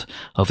fond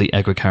of the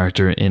Echo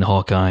character in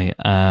Hawkeye,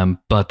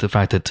 but the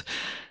fact that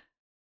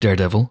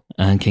Daredevil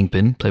and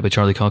Kingpin, played by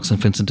Charlie Cox and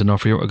Vincent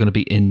D'Onofrio, are going to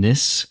be in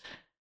this,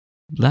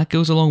 that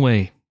goes a long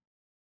way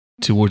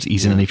towards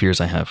easing any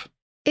fears I have.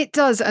 It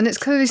does, and it's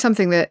clearly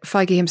something that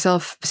Feige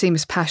himself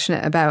seems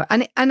passionate about.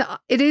 And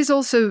it is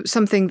also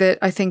something that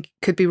I think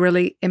could be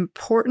really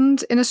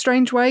important in a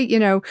strange way.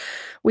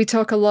 We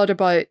talk a lot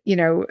about,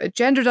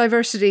 gender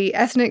diversity,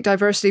 ethnic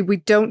diversity. We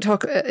don't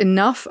talk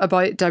enough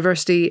about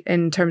diversity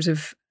in terms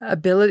of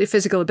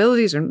physical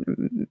abilities, or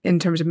in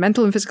terms of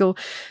mental and physical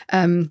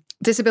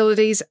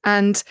disabilities.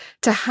 And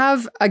to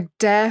have a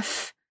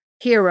deaf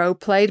hero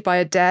played by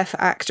a deaf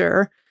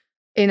actor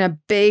in a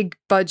big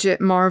budget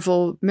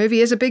Marvel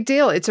movie is a big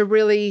deal. It's a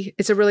really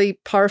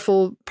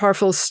powerful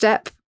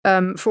step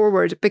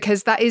forward,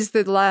 because that is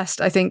the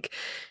last, I think,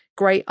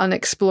 great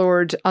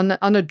unexplored,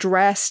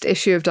 unaddressed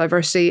issue of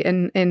diversity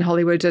in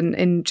Hollywood and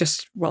in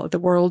just, the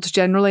world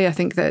generally. I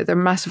think that they're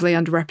massively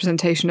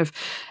underrepresentation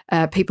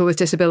of people with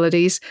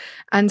disabilities.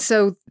 And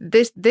so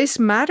this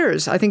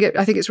matters. I think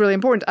it's really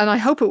important, and I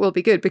hope it will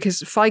be good,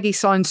 because Feige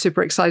sounds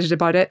super excited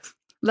about it.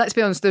 Let's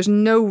be honest, there's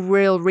no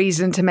real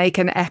reason to make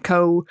an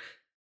Echo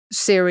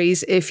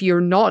series if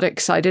you're not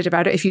excited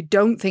about it, if you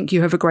don't think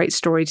you have a great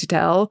story to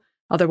tell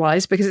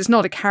otherwise, because it's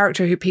not a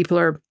character who people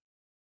are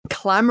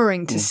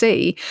clamoring to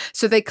see.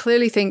 So they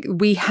clearly think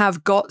we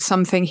have got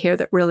something here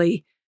that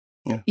really,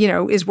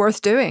 is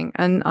worth doing.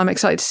 And I'm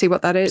excited to see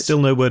what that is.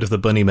 Still no word of the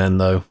Bunny Men,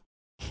 though.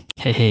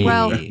 Hey,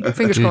 well,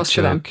 fingers crossed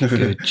for them.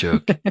 Good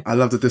joke. I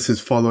love that this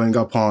is following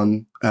up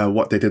on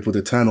what they did with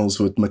Eternals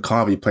with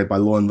Makari, played by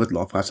Lauren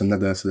Ridloff. That's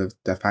another sort of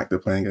deaf actor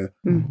playing a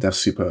deaf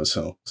superhero.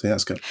 So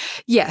that's good.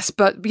 Yes,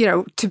 but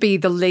to be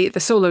the lead, the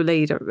solo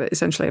lead,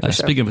 essentially. Of the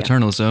show. Speaking of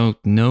Eternals, though,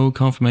 no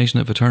confirmation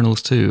of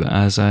Eternals 2,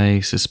 as I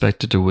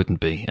suspected there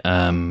wouldn't be.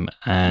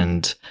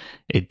 And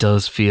it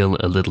does feel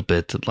a little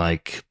bit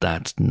like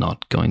that's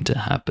not going to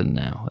happen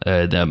now.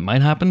 That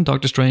might happen.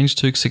 Doctor Strange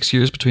took 6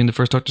 years between the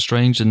first Doctor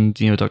Strange and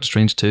Doctor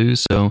Strange 2,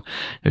 so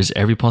there's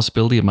every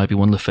possibility it might be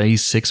one of the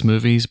Phase 6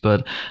 movies,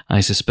 but I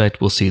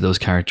suspect we'll see those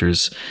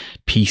characters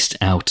pieced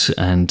out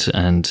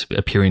and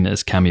appearing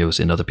as cameos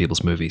in other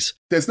people's movies.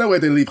 There's no way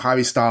they leave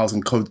Harry Styles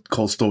in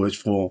cold storage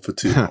for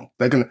too long.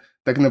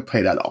 They're gonna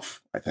pay that off,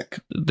 I think.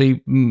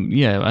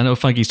 I know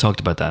Feige's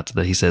talked about that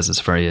he says it's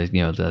very,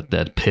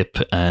 that Pip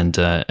and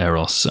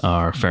Eros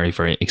are very,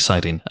 very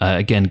exciting.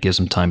 Again, gives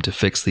him time to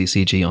fix the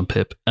CG on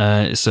Pip.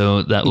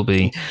 So that'll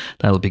be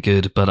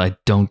good. But I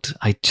don't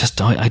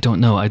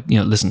know.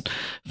 Listen,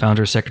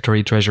 founder,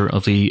 secretary, treasurer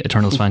of the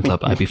Eternals fan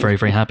club. I'd be very,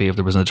 very happy if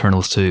there was an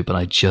Eternals 2, but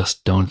I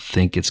just don't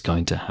think it's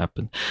going to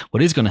happen.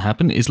 What is going to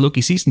happen is Loki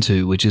season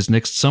 2, which is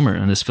next summer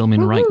and is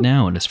filming right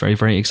now, and it's very,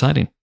 very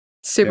exciting.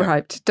 Super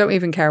hyped. Don't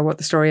even care what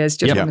the story is.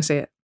 Just want to see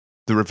it.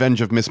 The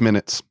Revenge of Miss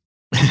Minutes.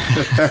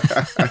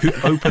 Who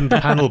opened the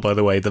panel, by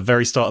the way? The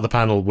very start of the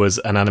panel was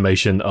an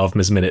animation of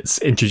Miss Minutes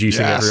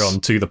introducing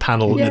everyone to the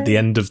panel at the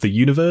end of the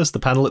universe, the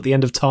panel at the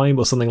end of time,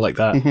 or something like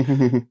that.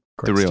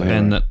 The real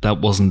And that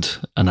wasn't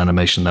an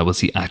animation. That was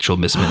the actual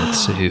Miss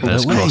Minutes who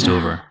has crossed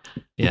over.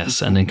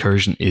 Yes, an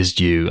incursion is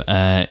due.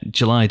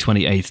 July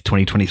 28th,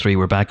 2023,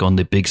 we're back on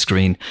the big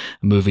screen.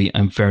 A movie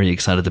I'm very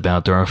excited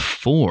about. There are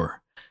 4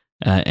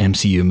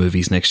 MCU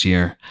movies next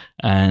year,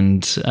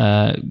 and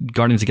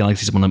Guardians of the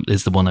Galaxy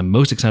is the one I'm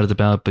most excited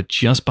about, but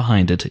just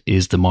behind it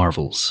is The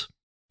Marvels.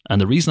 And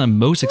the reason I'm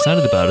most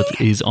excited about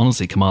it is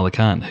honestly Kamala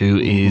Khan, who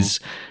is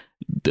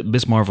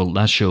Miss Marvel.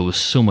 That show was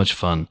so much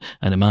fun,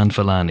 and Iman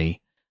Vellani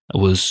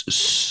was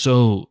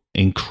so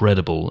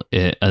incredible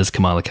as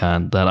Kamala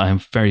Khan that I'm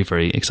very,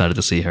 very excited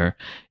to see her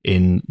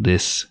in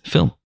this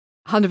film.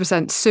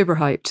 100% super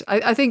hyped.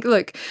 I think,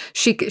 look,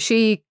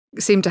 she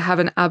seemed to have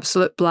an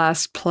absolute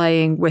blast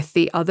playing with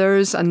the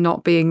others and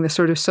not being the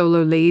sort of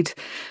solo lead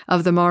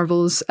of the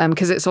Marvels,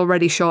 because it's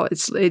already shot.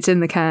 It's in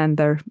the can.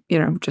 They're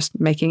just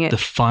making it. The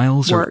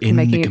files are in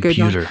the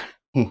computer.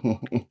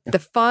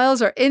 The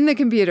files are in the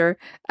computer,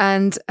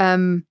 and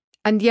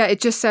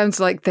it just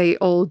sounds like they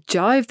all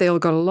jive. They all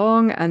got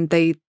along, and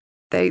they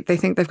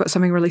think they've got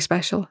something really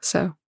special.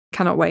 So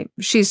cannot wait.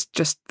 She's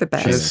just the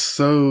best. There's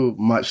so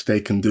much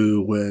they can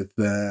do with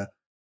the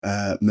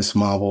Miss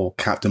Marvel,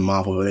 Captain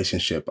Marvel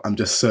relationship. I'm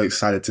just so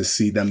excited to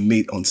see them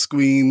meet on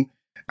screen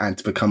and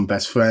to become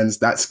best friends.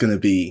 That's going to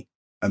be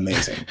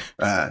amazing.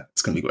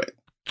 It's going to be great.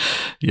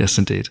 Yes,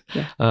 indeed.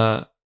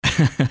 Yeah.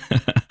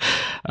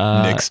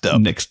 Next up.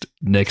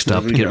 Next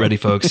up. Get ready,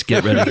 folks.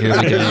 Get ready. Here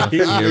we go.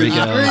 Here we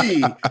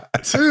go.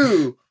 3,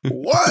 2,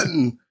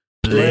 1.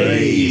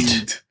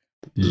 Blade.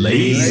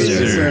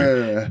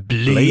 Laser.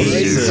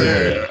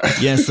 Blazer.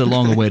 Yes, the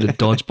long-awaited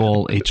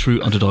Dodgeball, a true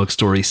underdog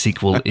story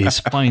sequel is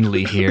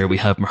finally here. We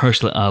have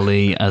Mahershala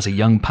Ali as a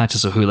young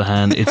Patches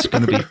O'Houlihan. It's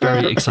going to be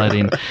very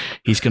exciting.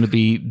 He's going to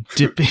be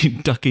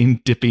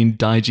ducking, dipping,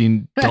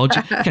 dodging,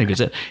 dodging. Can't even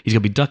say it. He's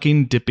going to be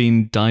ducking,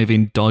 dipping,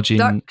 diving, dodging.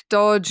 Duck,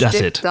 dodge, That's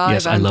dip, it. dive,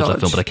 Yes, I love that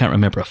film, but I can't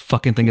remember a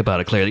fucking thing about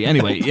it, clearly.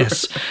 Anyway,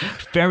 yes,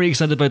 very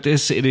excited about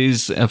this. It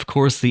is, of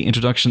course, the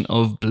introduction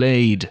of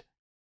Blade.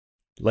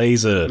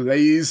 Laser. That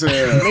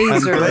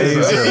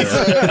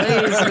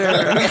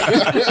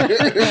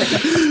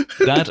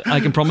I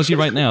can promise you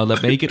right now,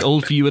 that may get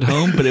old for you at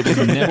home, but it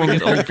will never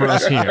get old for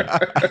us here.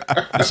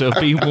 So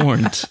be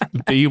warned.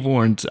 Be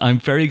warned. I'm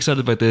very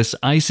excited about this.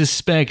 I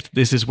suspect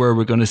this is where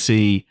we're going to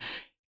see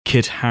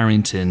Kit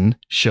Harington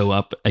show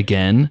up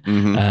again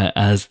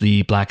as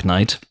the Black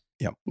Knight.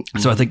 Yep.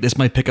 So I think this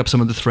might pick up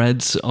some of the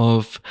threads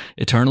of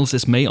Eternals.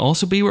 This may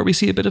also be where we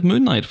see a bit of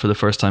Moon Knight for the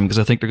first time, because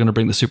I think they're going to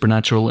bring the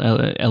supernatural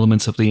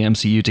elements of the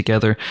MCU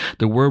together.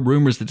 There were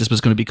rumors that this was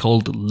going to be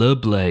called Le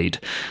Blade,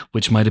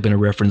 which might have been a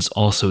reference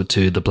also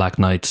to the Black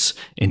Knight's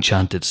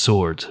enchanted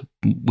sword.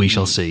 We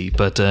shall see.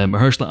 But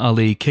Mahershala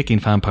Ali kicking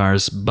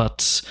vampires'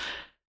 butts.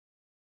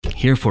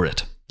 Here for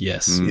it.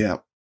 Yes. Yeah.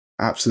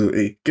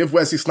 Absolutely. Give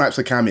Wesley Snipes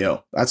a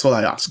cameo. That's all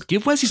I ask.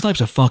 Give Wesley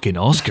Snipes a fucking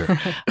Oscar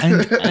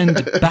and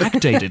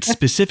backdate it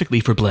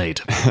specifically for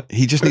Blade.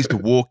 He just needs to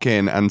walk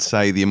in and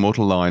say the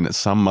immortal line that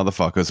some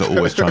motherfuckers are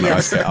always trying to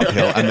ice it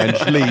uphill, and then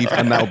just leave,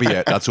 and that'll be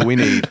it. That's all we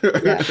need.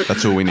 Yeah.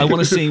 That's all we need. I want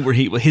to see where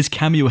his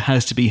cameo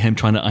has to be him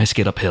trying to ice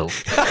skate uphill.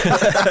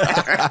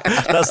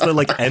 That's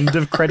the end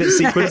of credit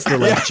sequence, the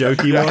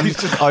jokey one. He's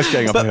just ice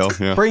skating uphill.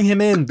 Yeah. Bring him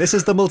in. This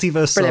is the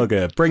multiverse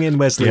saga. Bring in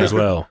Wesley as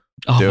well.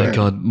 Oh my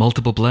God,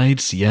 multiple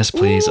blades? Yes,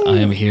 please. Ooh. I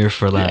am here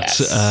for that.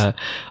 Yes.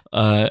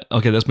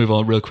 Okay, let's move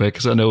on real quick,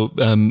 because I know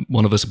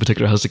one of us in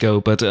particular has to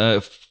go. But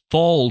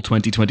fall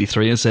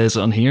 2023, it says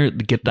on here,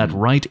 get that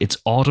right, it's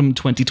autumn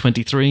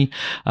 2023,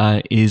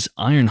 is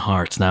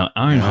Ironheart. Now,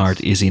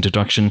 Ironheart is the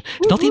introduction,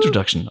 it's not the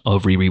introduction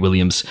of Riri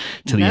Williams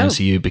to the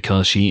MCU,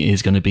 because she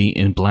is going to be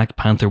in Black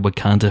Panther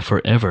Wakanda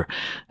Forever,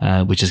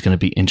 which is going to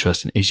be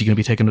interesting. Is she going to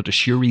be taken under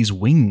Shuri's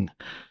wing?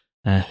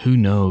 Who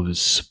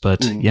knows?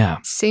 But yeah.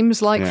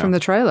 Seems like from the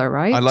trailer,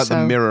 right? I like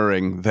the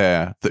mirroring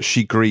there, that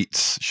she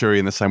greets Shuri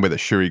in the same way that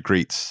Shuri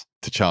greets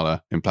T'Challa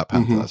in Black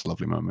Panther. That's a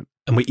lovely moment.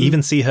 And we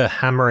even see her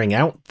hammering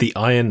out the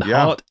Iron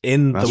Heart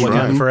in the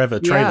Wakanda Forever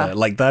trailer. Yeah.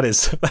 Like that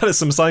is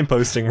some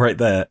signposting right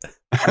there.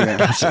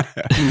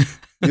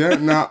 Yeah.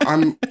 Now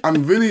I'm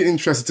really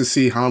interested to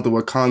see how the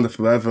Wakanda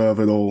Forever of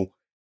it all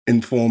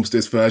informs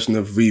this version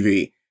of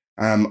Riri.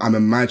 I'm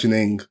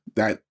imagining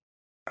that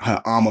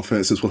her armor, for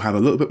instance, will have a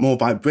little bit more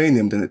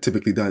vibranium than it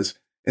typically does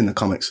in the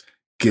comics,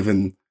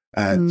 given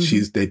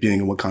she's debuting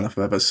in Wakanda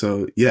Forever.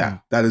 So yeah,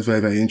 that is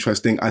very, very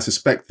interesting. I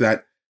suspect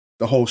that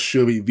the whole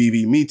Shuri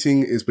Vivi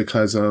meeting is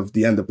because of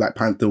the end of Black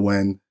Panther,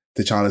 when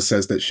T'Challa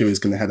says that Shuri's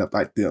going to head up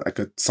like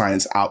a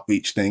science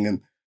outreach thing,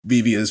 and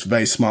Vivi is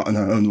very smart in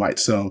her own right.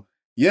 So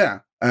yeah,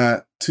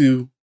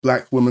 two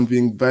Black women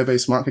being very, very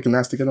smart, kicking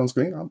ass to get on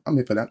screen. I'm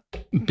here for that.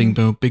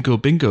 Bingo, bingo,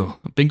 bingo.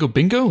 Bingo,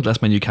 bingo?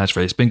 That's my new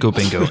catchphrase. Bingo,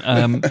 bingo.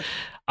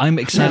 I'm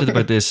excited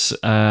about this.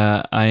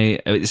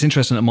 It's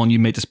interesting, Amon, you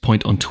made this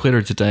point on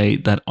Twitter today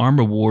that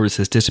Armor Wars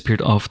has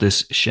disappeared off this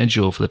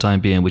schedule for the time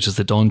being, which is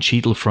the Don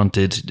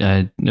Cheadle-fronted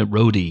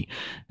Rhodey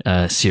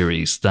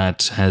series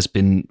that has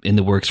been in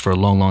the works for a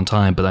long, long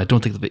time, but I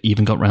don't think they've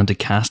even got around to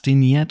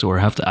casting yet, or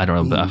have to. I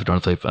don't know. I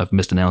don't know if I've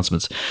missed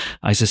announcements.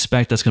 I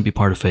suspect that's going to be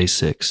part of Phase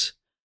 6.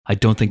 I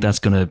don't think that's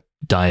going to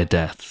die a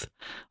death.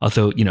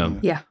 Although,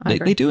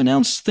 they do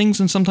announce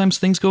things and sometimes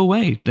things go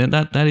away.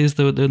 That is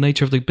the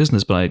nature of the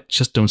business, but I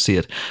just don't see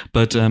it.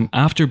 But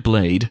after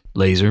Blazer,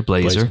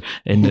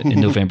 in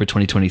November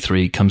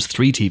 2023 comes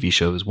 3 TV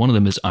shows. One of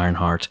them is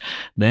Ironheart.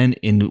 Then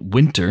in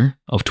winter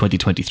of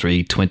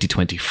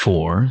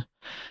 2023-2024,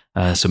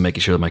 so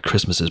making sure that my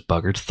Christmas is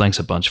buggered, thanks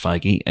a bunch,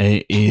 Feige,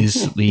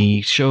 is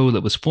the show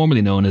that was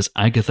formerly known as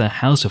Agatha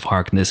House of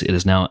Harkness. It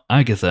is now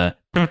Agatha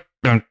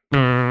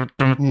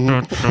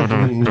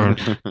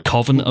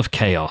Coven of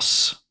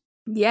Chaos.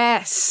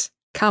 Yes,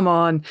 come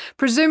on.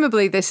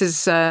 Presumably this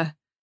is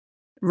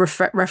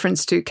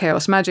reference to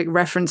Chaos Magic,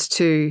 reference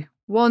to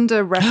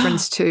Wanda,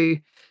 reference to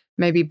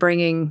maybe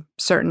bringing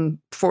certain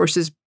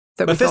forces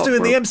that we thought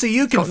in the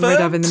MCU gotten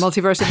rid of in the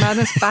Multiverse of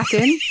Madness back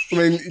in. I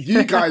mean,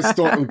 you guys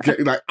thought,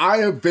 I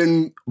have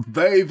been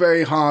very,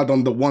 very hard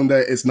on the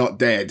Wanda is not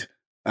dead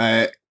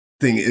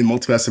thing in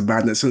Multiverse of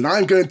Madness, and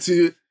I'm going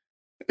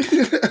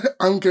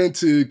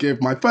to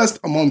give my first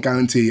Amon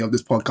Guarantee of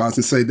this podcast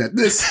and say that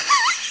this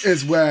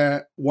is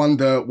where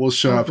Wanda will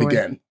show up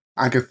again.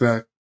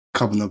 Agatha,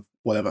 Coven of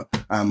whatever.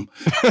 Chaos.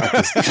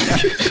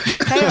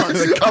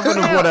 The Coven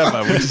of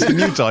whatever, which is the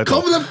new title.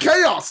 Coven of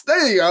Chaos.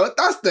 There you go.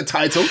 That's the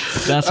title.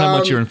 That's how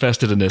much you're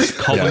invested in this.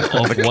 Coven of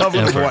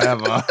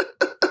whatever.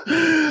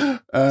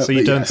 So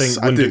you don't think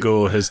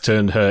Wundagore has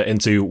turned her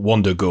into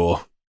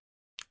Wondagore?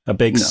 A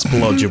big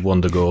splodge of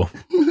Wondagore.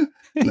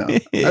 No.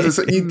 As I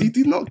said, you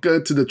did not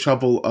go to the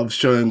trouble of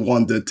showing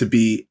Wanda to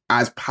be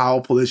as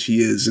powerful as she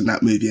is in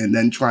that movie and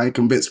then try and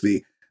convince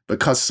me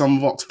because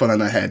some rocks fell on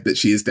her head that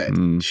she is dead.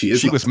 She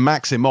was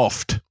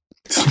Maximoffed.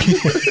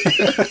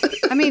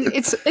 I mean,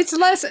 it's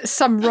less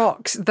some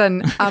rocks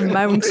than a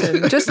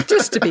mountain,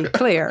 just to be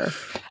clear.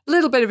 A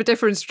little bit of a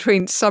difference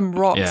between some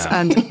rocks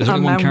and There's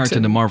only one character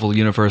in the Marvel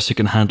universe who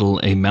can handle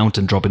a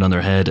mountain dropping on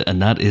their head, and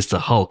that is the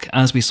Hulk.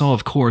 As we saw,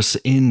 of course,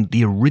 in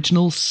the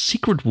original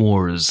Secret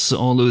Wars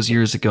all those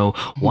years ago.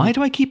 Why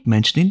do I keep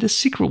mentioning the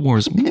Secret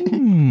Wars?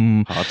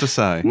 Hard to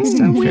say.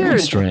 So weird. Very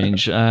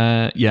strange.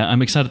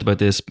 I'm excited about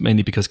this,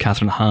 mainly because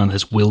Catherine Hahn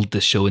has willed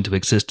this show into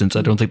existence.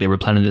 I don't think they were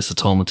planning this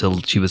at all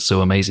until she was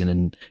so amazing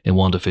in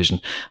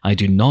WandaVision. I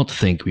do not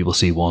think we will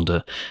see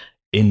Wanda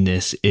in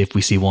this. If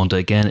we see Wanda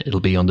again, it'll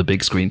be on the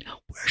big screen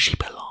where she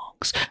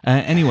belongs.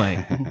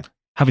 Anyway,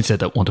 having said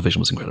that, WandaVision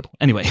was incredible.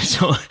 Anyway,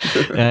 so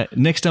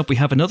next up we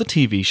have another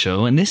TV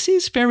show, and this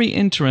is very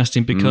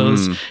interesting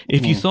because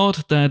if you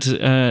thought that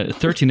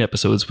 13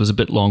 episodes was a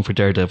bit long for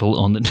Daredevil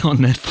on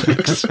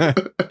Netflix,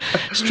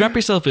 strap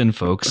yourself in,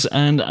 folks,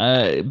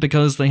 and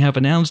because they have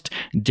announced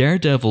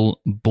Daredevil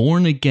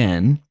Born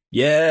Again.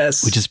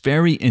 Yes. Which is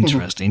very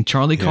interesting.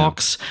 Charlie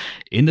Cox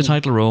in the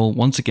title role,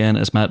 once again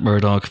as Matt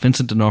Murdock,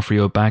 Vincent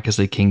D'Onofrio back as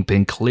the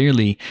Kingpin,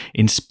 clearly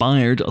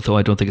inspired, although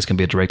I don't think it's going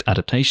to be a direct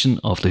adaptation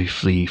of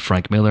the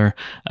Frank Miller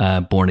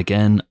Born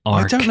Again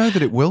arc. I don't know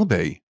that it will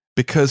be,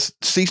 because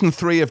season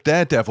 3 of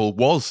Daredevil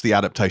was the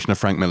adaptation of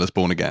Frank Miller's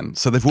Born Again.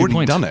 So they've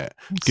already done it.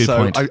 Good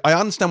point. I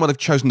understand why they've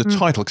chosen the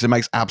title, because it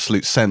makes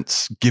absolute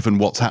sense given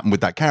what's happened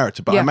with that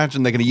character. But I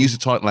imagine they're going to use the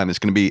title and it's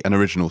going to be an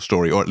original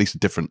story, or at least a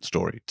different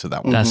story to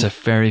that one. That's a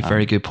very,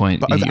 very good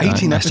point. But over 18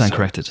 episodes. I stand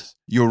corrected.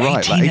 You're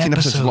right. 18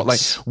 episodes is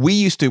what, we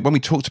used to, when we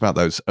talked about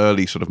those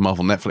early sort of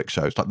Marvel Netflix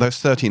shows, those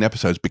 13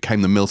 episodes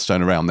became the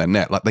millstone around their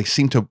neck. They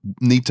seem to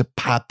need to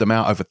pad them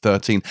out over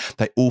 13.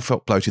 They all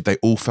felt bloated. They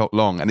all felt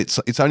long. And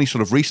it's only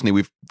sort of recently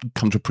we've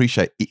come to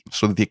appreciate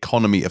sort of the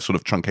economy of sort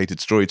of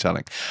truncated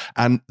storytelling.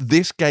 And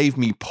this gave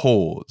me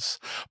pause.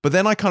 But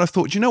then I kind of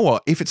thought, you know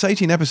what? If it's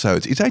 18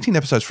 episodes, it's 18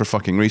 episodes for a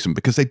fucking reason,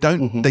 because they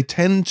don't, they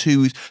tend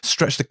to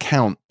stretch the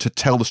count to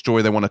tell the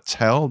story they want to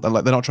tell. They're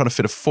not trying to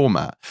fit a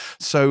format.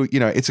 So,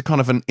 it's a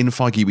kind of an in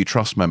Feige we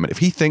trust moment. If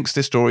he thinks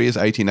this story is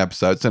 18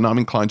 episodes, then I'm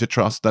inclined to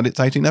trust that it's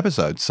 18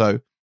 episodes.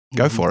 So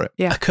go for it.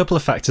 Yeah. A couple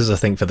of factors, I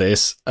think, for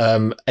this.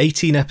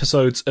 18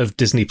 episodes of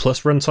Disney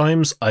Plus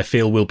runtimes, I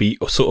feel, will be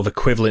sort of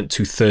equivalent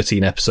to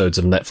 13 episodes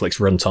of Netflix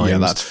runtimes. Yeah,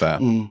 that's fair.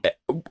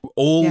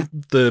 all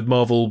the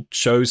Marvel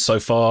shows so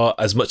far,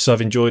 as much as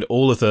I've enjoyed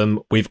all of them,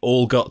 we've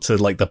all got to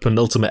like the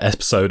penultimate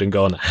episode and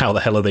gone, how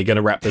the hell are they going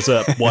to wrap this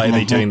up? Why are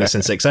they doing this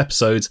in 6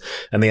 episodes?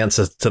 And the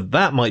answer to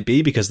that might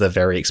be because they're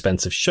very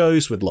expensive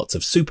shows with lots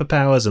of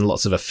superpowers and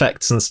lots of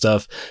effects and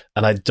stuff.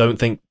 And I don't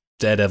think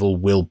Daredevil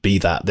will be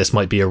that. This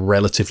might be a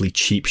relatively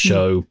cheap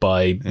show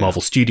by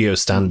Marvel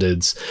Studios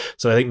standards.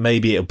 So I think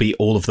maybe it'll be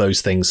all of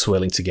those things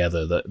swirling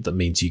together that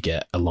means you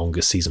get a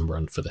longer season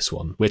run for this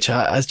one, which,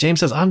 as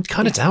James says, I'm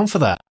kind of down for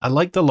that. I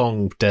like the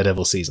long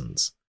Daredevil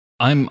seasons.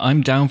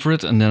 I'm down for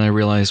it, and then I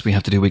realized we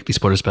have to do weekly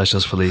spoiler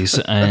specials for these,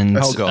 and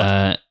Oh,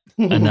 God.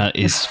 and that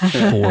is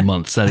 4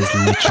 months. That is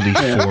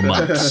literally 4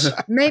 months.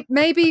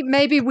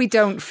 Maybe we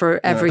don't for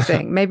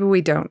everything. Maybe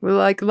we don't. We're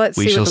like, let's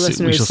see what the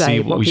listeners say.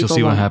 We shall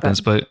see what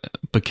happens. But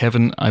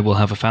Kevin, I will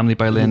have a family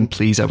by then.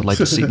 Please, I would like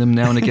to see them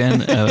now and again.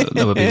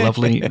 That would be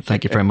lovely.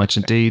 Thank you very much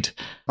indeed.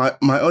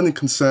 My only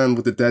concern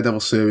with the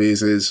Daredevil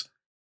series is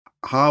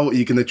how are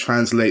you going to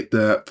translate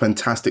the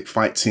fantastic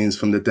fight scenes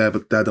from the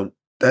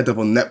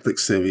Daredevil Netflix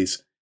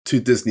series to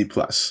Disney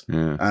Plus?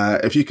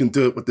 If you can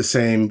do it with the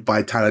same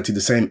vitality,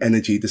 the same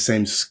energy, the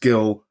same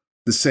skill,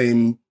 the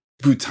same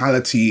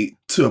brutality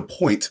to a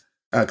point,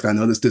 because I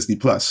know there's Disney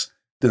Plus,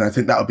 then I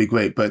think that would be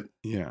great. But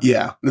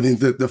I mean,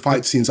 the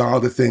fight scenes are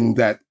the thing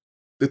that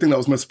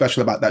was most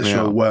special about that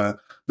show were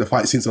the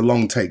fight scenes are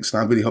long takes.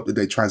 And I really hope that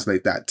they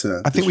translate that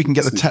to... I think we can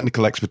get the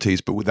technical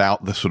expertise, but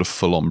without the sort of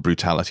full-on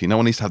brutality. No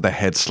one needs to have their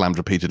head slammed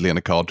repeatedly in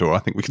a car door. I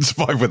think we can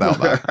survive without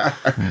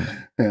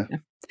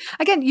that.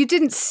 Again, you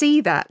didn't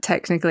see that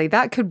technically.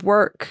 That could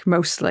work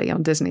mostly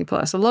on Disney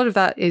Plus. A lot of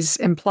that is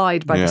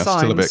implied by the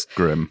signs. Still a bit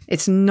grim.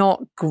 It's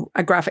not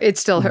a graphic.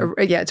 It's still,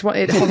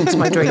 it haunts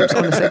my dreams,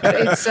 honestly. But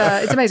it's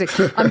amazing.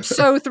 I'm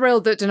so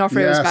thrilled that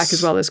D'Onofrio is back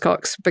as well as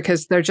Cox,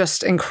 because they're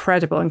just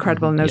incredible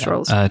in those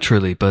roles.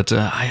 Truly, but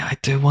I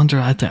do wonder.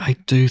 I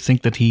do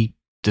think that he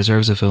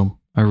deserves a film.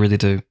 I really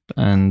do.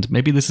 And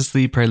maybe this is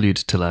the prelude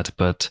to that,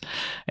 but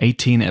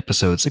 18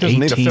 episodes. He doesn't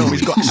need a film.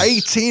 He's got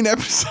 18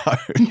 episodes.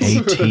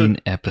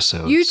 18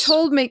 episodes. You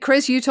told me,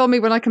 Chris,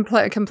 when I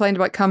complained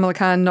about Kamala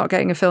Khan not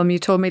getting a film, you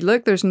told me,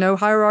 look, there's no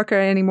hierarchy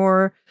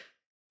anymore.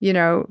 You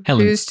know,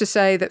 Helen, who's to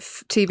say that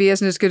TV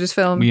isn't as good as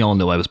film? We all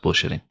know I was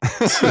bullshitting.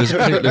 There's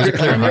a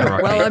clear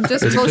hierarchy. Well, I'm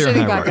just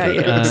bullshitting back at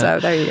you. So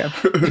there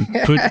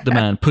you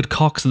go. Put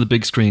Cox on the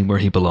big screen where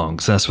he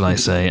belongs. That's what I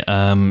say.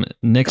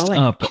 Next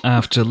up,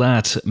 after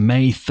that,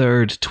 May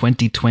 3rd,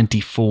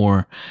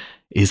 2024,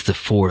 is the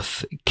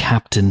 4th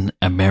Captain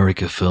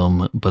America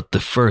film, but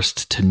the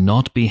first to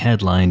not be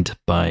headlined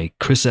by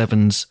Chris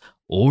Evans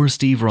or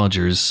Steve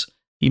Rogers.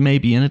 He may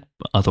be in it,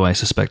 although I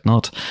suspect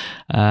not.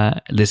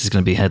 This is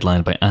going to be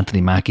headlined by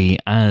Anthony Mackie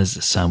as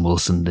Sam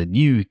Wilson, the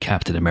new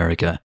Captain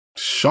America.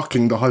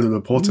 Shocking, the Hollywood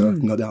Reporter,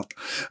 no doubt.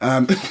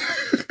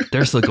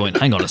 They're still going,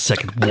 hang on a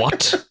second,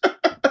 what?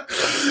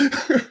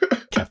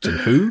 Captain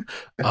Who?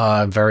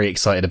 I'm very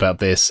excited about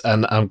this,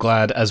 and I'm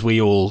glad, as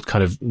we all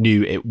kind of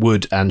knew it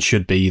would and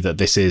should be, that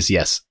this is,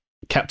 yes,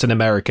 Captain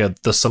America,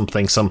 the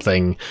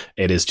something.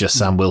 It is just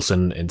Sam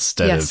Wilson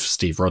instead of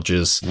Steve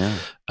Rogers. Yeah.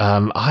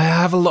 I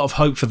have a lot of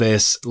hope for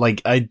this.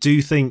 Like, I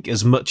do think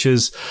as much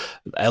as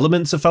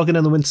elements of Falcon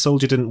and the Winter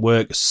Soldier didn't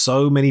work,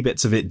 so many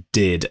bits of it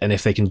did. And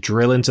if they can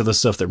drill into the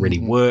stuff that really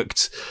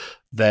worked,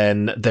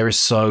 then there is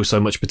so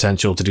much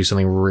potential to do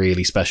something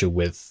really special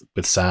with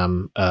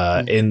Sam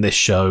in this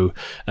show.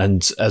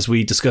 And as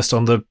we discussed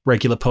on the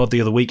regular pod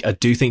the other week, I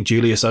do think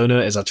Julius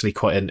Onah is actually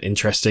quite an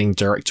interesting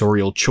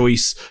directorial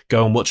choice.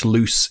 Go and watch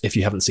Loose if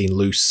you haven't seen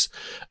Loose,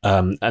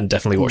 and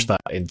definitely watch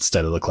that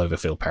instead of the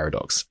Cloverfield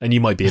Paradox. And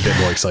you might be a bit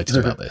more excited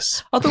about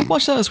this. Although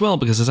watch that as well,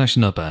 because it's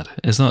actually not bad.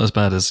 It's not as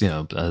bad as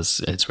as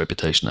its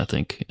reputation, I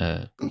think.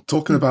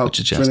 Talking about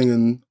drilling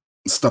in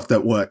stuff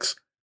that works.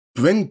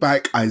 Bring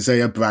back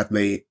Isaiah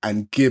Bradley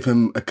and give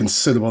him a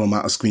considerable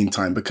amount of screen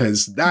time,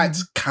 because that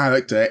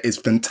character is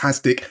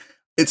fantastic.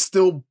 It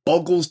still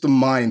boggles the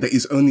mind that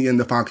he's only in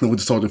the Falcon and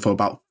Winter Soldier for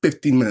about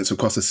 15 minutes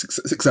across a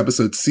six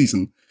episode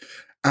season.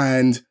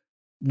 And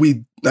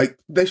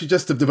they should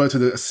just have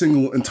devoted a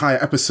single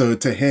entire episode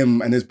to him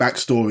and his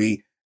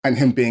backstory and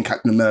him being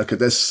Captain America.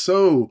 There's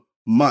so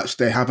much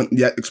they haven't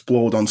yet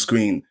explored on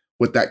screen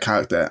with that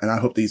character, and I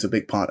hope that he's a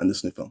big part in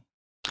this new film.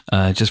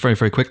 Just very,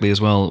 very quickly as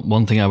well,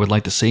 one thing I would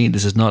like to see,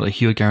 this is not a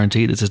Hewitt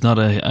guarantee, this is not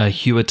a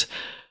Hewitt,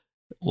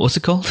 what's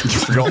it called? You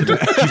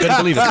better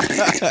believe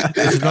it.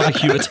 This is not a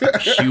Hewitt,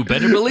 you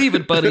better believe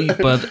it, buddy,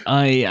 but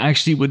I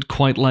actually would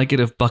quite like it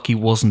if Bucky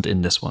wasn't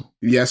in this one.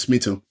 Yes, me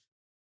too.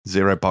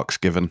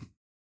 $0 given.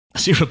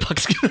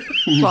 $0 given.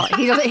 Well,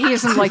 he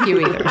doesn't like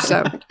you either,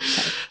 so.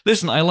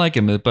 Listen, I like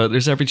him, but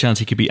there's every chance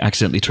he could be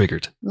accidentally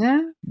triggered.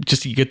 Yeah.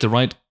 Just you get the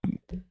right...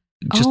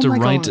 Just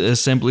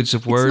assemblage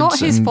of words,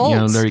 it's not his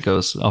fault. There he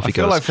goes. Off he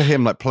goes. I feel like for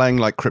him, playing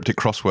cryptic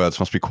crosswords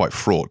must be quite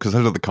fraught, because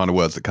those are the kind of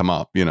words that come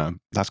up.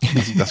 That's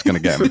going to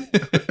get him.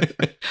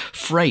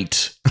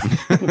 Freight,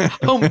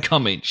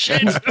 homecoming,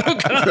 shit. Oh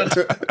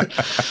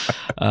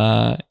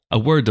God. a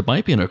word that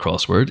might be in our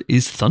crossword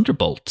is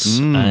Thunderbolts.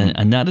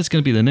 And that is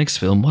going to be the next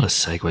film. What a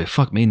segue.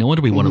 Fuck me. No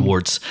wonder we won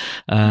awards.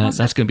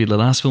 That's going to be the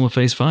last film of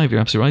Phase 5. You're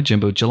absolutely right,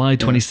 Jimbo. July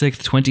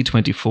 26th,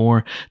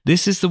 2024.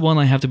 This is the one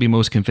I have to be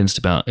most convinced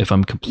about, if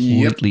I'm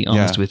completely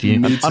honest with you.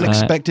 An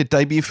unexpected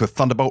debut for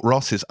Thunderbolt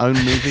Ross, his own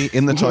movie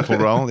in the title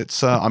role.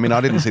 It's, I mean,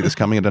 I didn't see this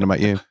coming. I don't know about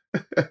you.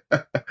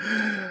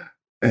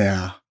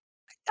 Yeah.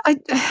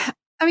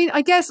 I mean,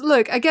 I guess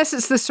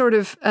it's the sort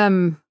of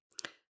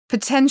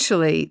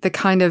potentially the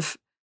kind of,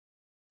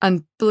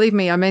 and believe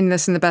me, I mean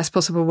this in the best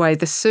possible way,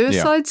 the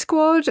Suicide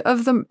Squad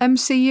of the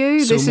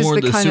MCU. So this more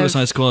is the kind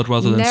Suicide Squad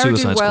rather than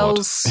Suicide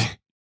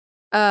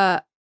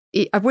Squad.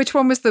 Which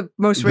one was the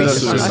most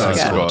recent one? Suicide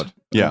Squad.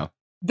 Yeah.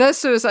 The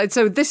Suicide.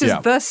 So this is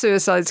the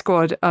Suicide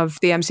Squad of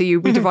the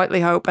MCU. We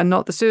devoutly hope, and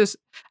not the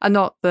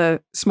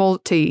small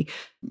T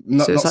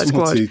Suicide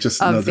Squad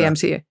of the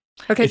MCU.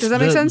 Okay, does that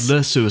make sense?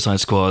 The Suicide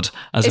Squad,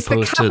 as it's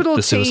opposed to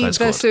the Suicide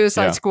Squad. The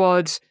Suicide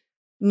Squad,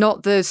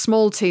 not the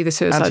small T, the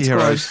Suicide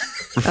Anti-heroes,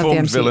 Squad.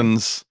 reformed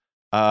villains.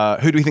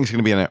 Who do we think is going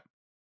to be in it?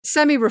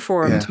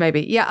 Semi-reformed,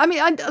 maybe. Yeah, I mean,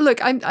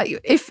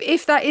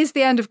 if that is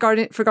the end of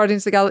Guardians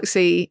of the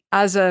Galaxy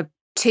as a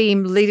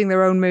team leading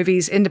their own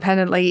movies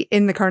independently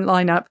in the current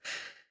lineup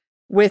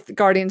with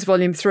Guardians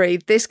Volume 3,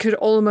 this could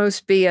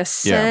almost be a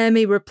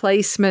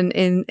semi-replacement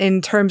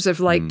in terms of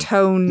like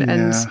tone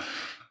and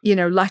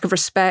lack of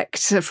respect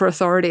for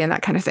authority and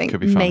that kind of thing.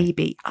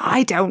 Maybe.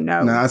 I don't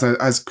know. Now,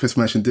 as Chris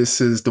mentioned, this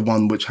is the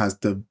one which has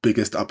the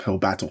biggest uphill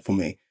battle for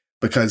me,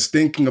 because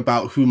thinking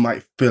about who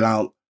might fill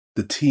out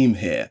the team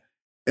here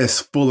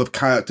is full of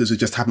characters who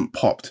just haven't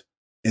popped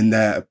in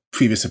their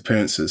previous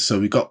appearances.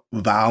 So we got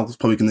Val, who's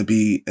probably going to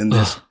be in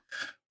this.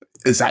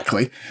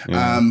 Exactly.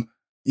 Yeah.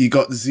 You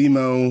got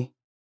Zemo.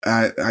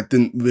 I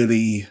didn't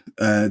really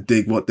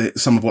dig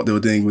some of what they were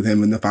doing with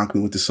him in the Falcon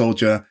and Winter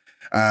Soldier.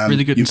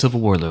 Really good in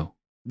Civil War, though.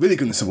 Really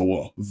good in Civil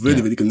War.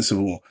 Really good in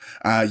Civil War.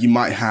 You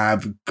might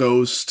have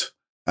Ghost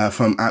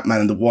from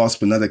Ant-Man and the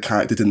Wasp. Another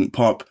character didn't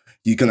pop.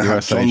 You're going to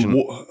have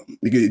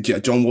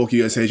John Walker,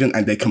 US Agent,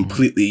 and they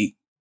completely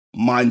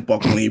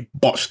mind-bogglingly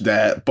botched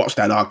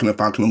that arc in the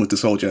Falcon and Winter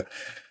Soldier.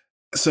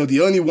 So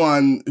the only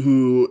one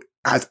who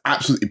has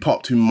absolutely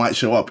popped who might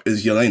show up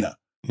is Yelena.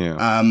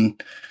 Yeah.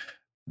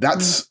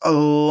 That's a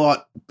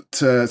lot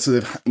to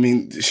sort of, I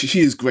mean, she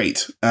is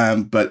great,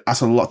 but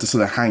that's a lot to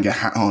sort of hang your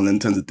hat on in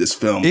terms of this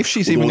film. If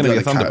she's even going to be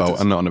a Thunderbolt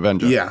and not an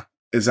Avenger. Yeah,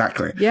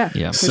 exactly.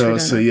 Yeah. So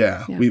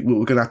we're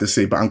going to have to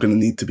see, but I'm going to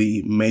need to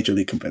be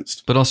majorly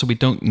convinced. But also, we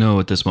don't know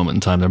at this moment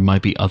in time. There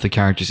might be other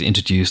characters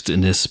introduced in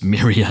this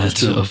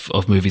myriad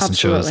of movies and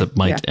shows that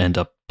might end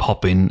up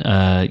popping,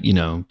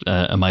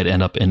 might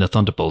end up in the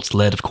Thunderbolts,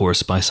 led, of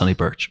course, by Sonny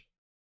Birch.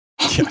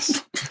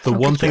 Yes. The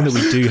one thing that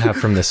we do have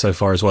from this so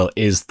far as well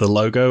is the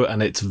logo,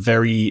 and it's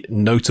very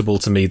notable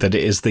to me that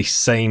it is the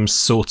same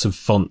sort of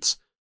font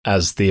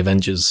as the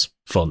Avengers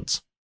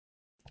font.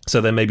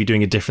 So they may be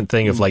doing a different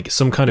thing of like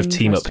some kind of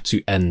team up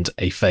to end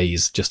a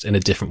phase just in a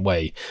different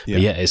way. Yeah.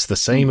 But it's the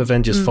same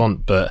Avengers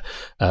font, but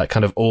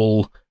kind of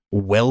all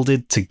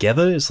welded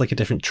together. It's like a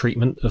different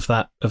treatment of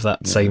that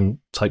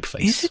same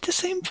typeface. Is it the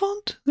same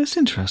font? That's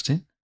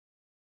interesting.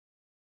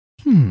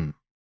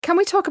 Can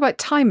we talk about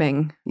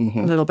timing a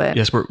little bit?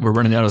 Yes, we're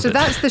running out of it. So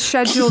that's the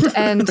scheduled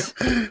end.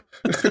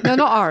 No,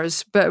 not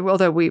ours, but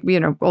although we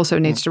also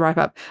needs to wrap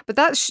up. But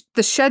that's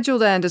the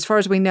scheduled end, as far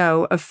as we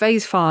know, of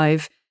Phase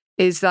 5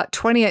 is that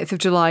 28th of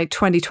July,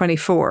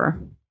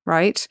 2024,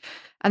 right?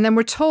 And then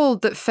we're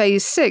told that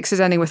Phase 6 is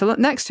ending with the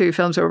next two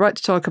films that we're about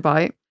to talk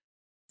about.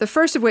 The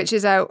first of which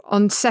is out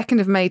on 2nd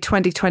of May,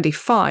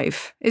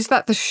 2025. Is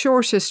that the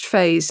shortest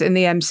phase in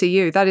the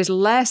MCU? That is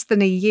less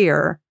than a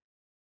year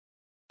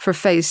for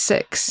Phase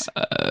 6.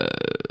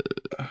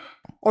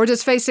 Or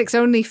does Phase 6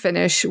 only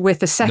finish with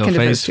the second of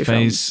those two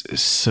films?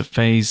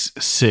 Phase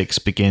 6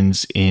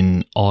 begins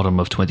in autumn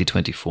of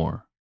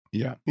 2024.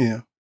 Yeah.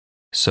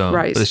 So,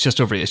 but it's just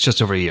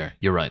over a year.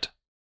 You're right.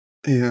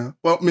 Yeah.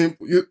 Well, I mean,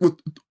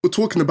 we're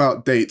talking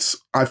about dates.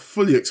 I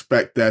fully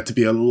expect there to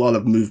be a lot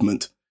of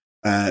movement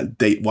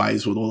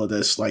date-wise with all of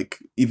this. Like,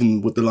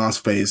 even with the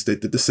last phase, they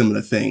did a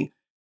similar thing,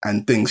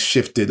 and things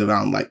shifted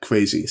around like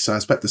crazy. So I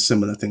expect a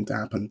similar thing to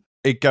happen.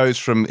 It goes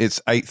from it's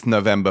 8th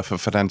November for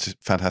Fantastic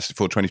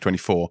Four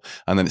 2024,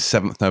 and then it's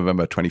 7th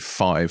November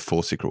 25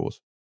 for Secret Wars.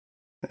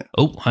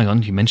 Oh, hang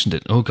on, you mentioned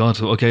it. Oh God,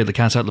 okay, the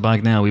cat's out of the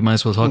bag now. We might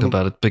as well talk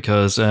about it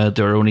because there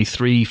are only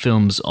 3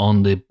 films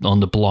on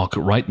the block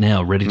right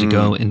now, ready to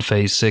go in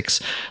Phase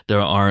 6. There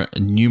are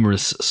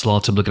numerous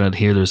slots I'm looking at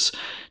here. There's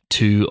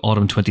 2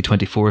 autumn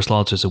 2024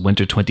 slots. There's a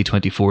winter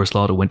 2024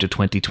 slot, a winter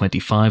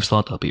 2025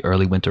 slot. That'll be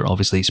early winter,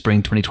 obviously.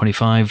 Spring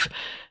 2025.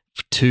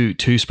 Two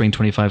spring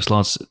 25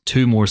 slots,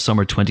 2 more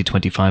summer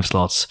 2025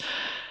 slots.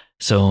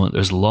 So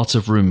there's lots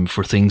of room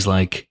for things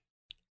like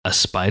a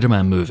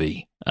Spider-Man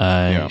movie.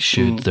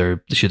 Should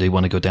they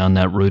want to go down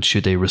that route?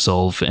 Should they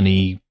resolve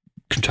any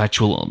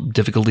contractual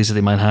difficulties that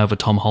they might have with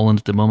Tom Holland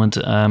at the moment?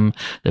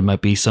 There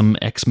might be some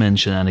X-Men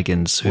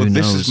shenanigans. Who knows?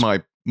 This is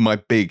my my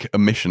big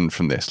omission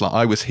from this. Like,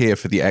 I was here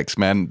for the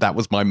X-Men. That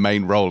was my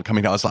main role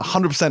coming out. I was like,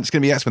 100% it's going to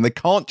be X-Men. They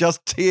can't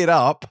just tee it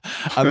up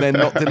and then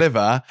not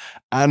deliver.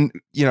 And,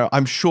 you know,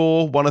 I'm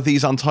sure one of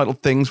these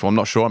untitled things, well, I'm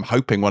not sure, I'm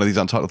hoping one of these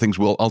untitled things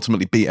will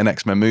ultimately be an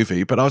X-Men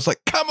movie. But I was like,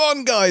 come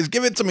on, guys,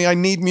 give it to me. I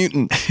need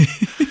mutants.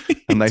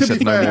 And they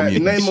said no more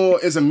mutants.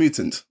 Namor is a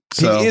mutant.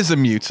 So. He is a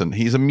mutant.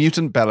 He's a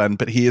mutant Belen,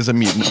 but he is a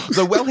mutant.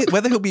 So, well,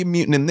 whether he'll be a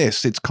mutant in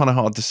this, it's kind of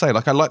hard to say.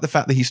 Like, I like the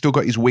fact that he's still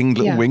got his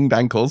winged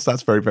ankles.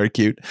 That's very, very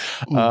cute.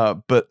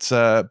 But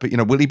you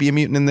know, will he be a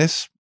mutant in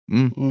this?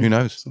 Who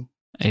knows?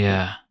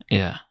 Yeah.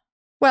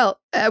 Well,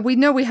 we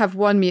know we have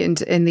one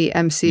mutant in the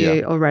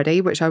MCU already,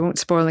 which I won't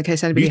spoil in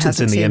case anybody Mutants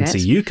hasn't seen in the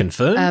MCU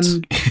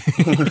confirmed.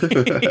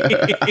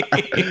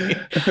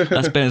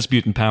 That's Ben's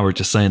mutant power,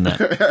 just saying that.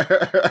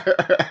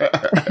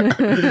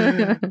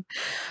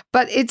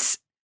 But it's,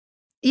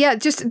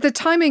 just the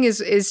timing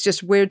is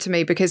just weird to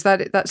me, because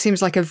that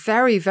seems like a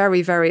very,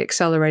 very, very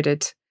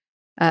accelerated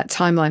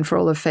timeline for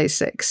all of Phase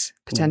 6,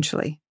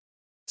 potentially.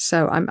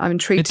 So I'm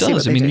intrigued to see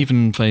what they do.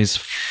 Even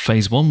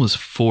phase 1 was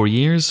 4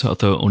 years,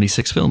 although only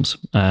 6 films.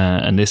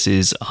 And this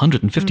is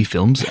 150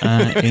 films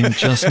in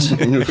just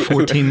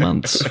 14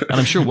 months. And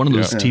I'm sure one of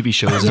those TV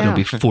shows is going to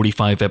be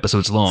 45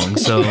 episodes long.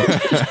 So,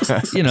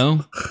 you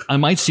know, I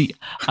might see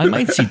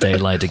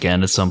daylight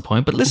again at some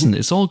point. But listen,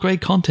 it's all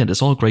great content.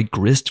 It's all great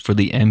grist for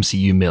the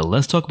MCU mill.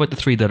 Let's talk about the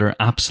 3 that are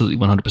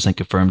absolutely 100%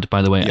 confirmed.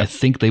 By the way, I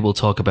think they will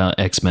talk about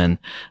X-Men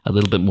a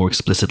little bit more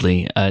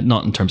explicitly,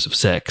 not in terms of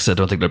sex. I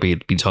don't think they'll be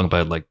talking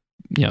about, like,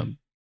 you know,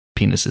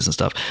 penises and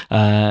stuff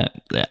at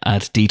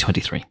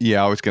D23.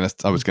 Yeah, I was gonna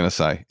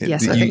say.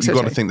 Yes, I think so.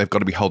 You've got to think they've got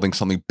to be holding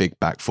something big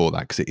back for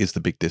that, because it is the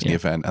big Disney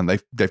event, and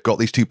they've got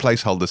these 2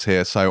 placeholders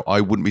here. So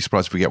I wouldn't be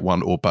surprised if we get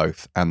one or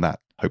both, and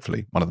that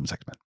hopefully one of them's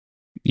X-Men.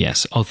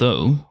 Yes,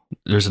 although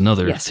there's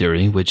another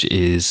theory, which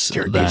is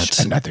Avengers,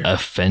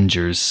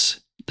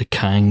 the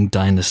Kang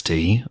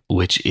Dynasty,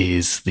 which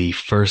is the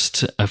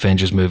first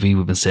Avengers movie.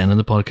 We've been saying on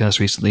the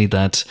podcast recently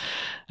that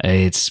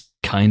it's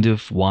kind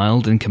of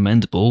wild and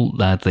commendable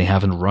that they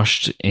haven't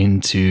rushed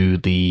into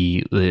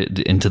the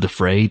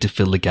fray to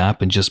fill the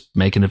gap and just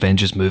make an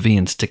Avengers movie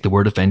and stick the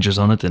word Avengers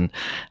on it and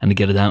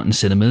get it out in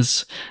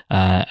cinemas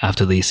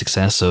after the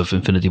success of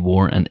Infinity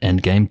War and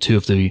Endgame. 2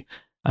 of the,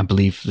 I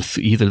believe,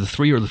 either the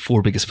 3 or the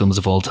 4 biggest films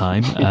of all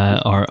time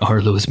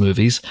are those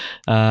movies.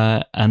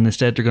 And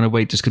instead, they're going to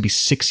wait. There's going to be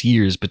 6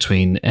 years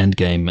between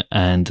Endgame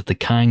and the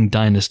Kang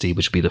Dynasty,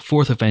 which will be the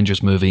 4th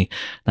Avengers movie.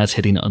 That's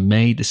hitting on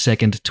May the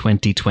 2nd,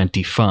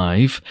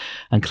 2025.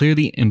 And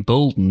clearly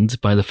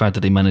emboldened by the fact that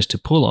they managed to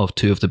pull off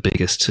 2 of the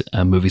biggest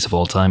movies of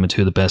all time and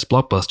 2 of the best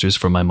blockbusters,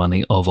 for my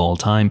money, of all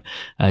time,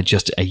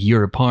 just a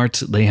year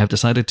apart, they have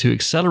decided to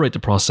accelerate the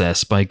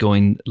process by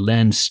going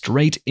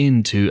straight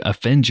into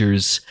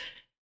Avengers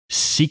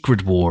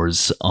Secret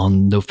Wars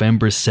on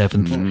November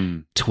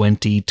 7th,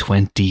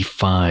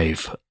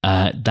 2025.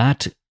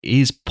 That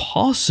is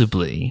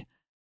possibly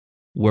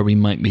where we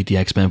might meet the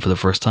X-Men for the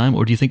first time,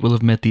 or do you think we'll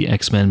have met the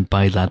X-Men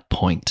by that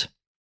point?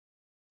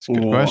 It's a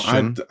good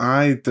question.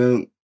 I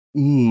don't...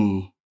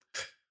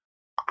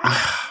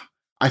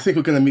 I think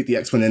we're going to meet the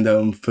X-Men in their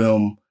own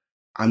film.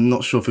 I'm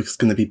not sure if it's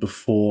going to be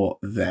before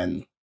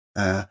then.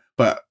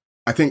 But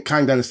I think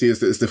Kang Dynasty is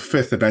the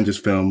 5th Avengers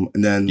film,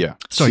 and then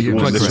Sorry, you're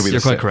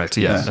quite correct.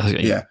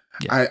 Yeah.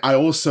 I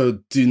also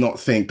do not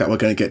think that we're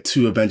going to get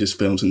 2 Avengers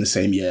films in the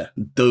same year.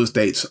 Those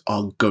dates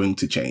are going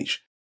to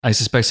change. I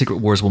suspect Secret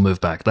Wars will move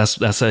back.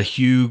 That's a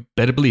Hugh.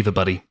 Better believe it,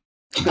 buddy.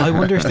 I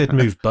wonder if they'd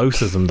move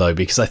both of them, though,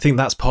 because I think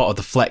that's part of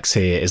the flex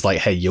here. Is like,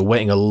 hey, you're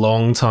waiting a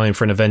long time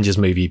for an Avengers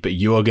movie, but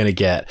you are going to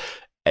get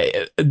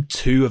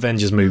 2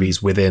 Avengers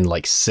movies within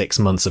like 6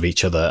 months of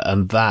each other,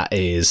 and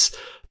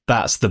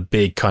that's the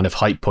big kind of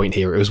hype point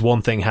here. It was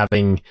one thing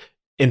having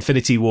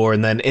Infinity War,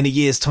 and then in a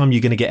year's time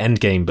you're going to get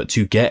Endgame, but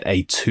to get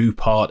a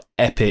 2-part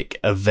epic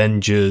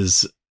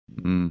Avengers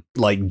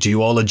like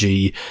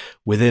duology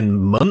within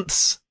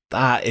months,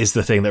 that is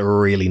the thing that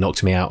really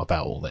knocked me out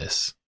about all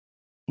this.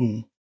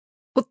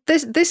 Well,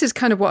 this is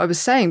kind of what I was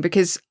saying,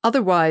 because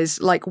otherwise,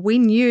 like, we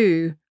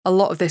knew a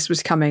lot of this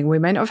was coming. We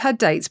may not have had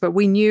dates, but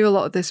we knew a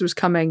lot of this was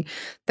coming.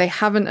 They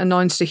haven't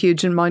announced a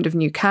huge amount of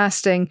new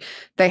casting.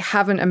 They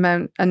haven't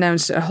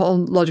announced a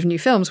whole lot of new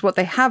films. What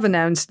they have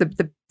announced,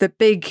 the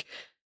big,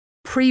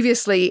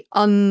 previously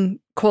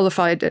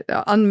unqualified,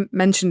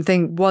 unmentioned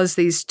thing was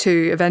these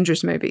 2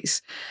 Avengers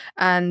movies.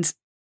 And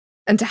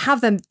to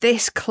have them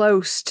this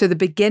close to the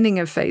beginning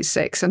of Phase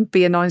 6 and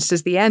be announced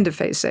as the end of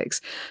Phase 6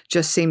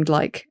 just seemed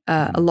like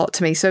a lot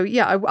to me. So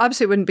yeah, I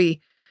absolutely wouldn't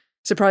be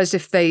surprised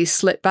if they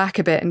slip back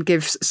a bit and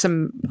give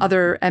some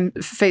other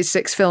Phase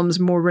 6 films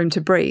more room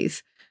to breathe.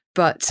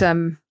 But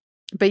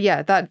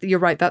yeah, that you're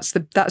right. That's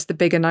the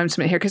big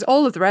announcement here, because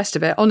all of the rest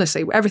of it,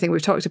 honestly, everything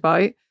we've talked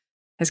about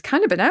has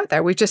kind of been out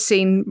there. We've just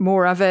seen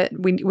more of it.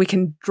 We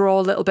can draw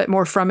a little bit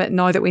more from it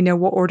now that we know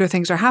what order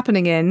things are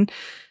happening in.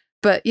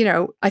 But,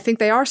 I think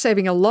they are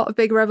saving a lot of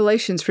big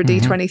revelations for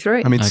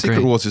D23. I mean, I Secret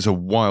agree. Wars is a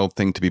wild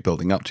thing to be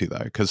building up to,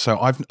 though, because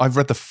I've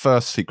read the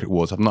first Secret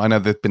Wars. I know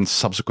there've been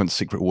subsequent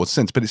Secret Wars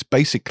since, but it's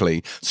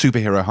basically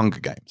superhero Hunger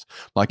Games.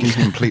 Like, it's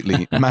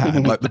completely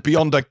mad. Like, the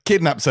Beyonder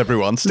kidnaps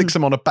everyone, sticks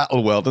them on a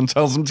battle world, and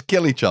tells them to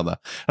kill each other.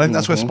 I think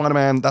that's where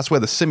Spider-Man, that's where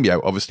the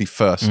symbiote obviously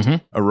first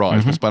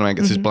arrives. When Spider-Man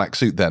gets his black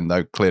suit then,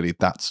 though clearly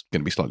that's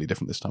going to be slightly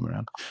different this time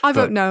around. I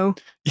vote no.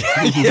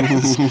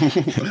 Yes.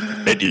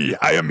 Eddie,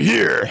 I am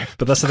here.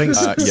 But that's the thing.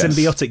 Yes.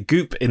 Symbiotic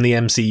goop in the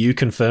MCU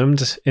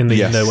confirmed in the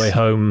Yes. No Way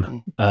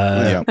Home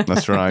Yeah,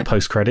 that's right.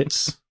 post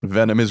credits.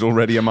 Venom is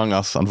already among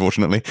us,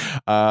 unfortunately.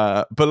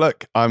 But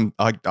look, I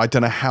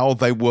don't know how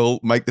they will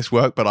make this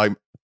work, but I'm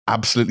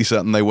absolutely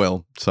certain they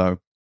will. So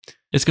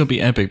It's going to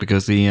be epic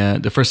because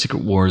the first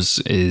Secret Wars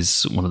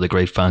is one of the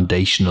great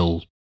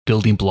foundational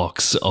building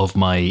blocks of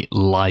my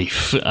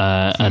life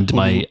and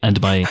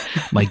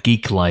my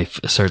geek life.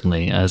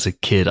 Certainly, as a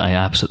kid, I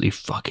absolutely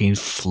fucking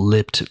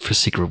flipped for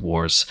Secret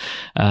Wars.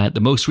 The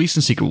most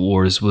recent Secret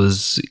Wars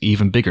was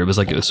even bigger. It was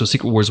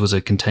Secret Wars was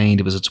it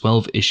was a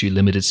 12-issue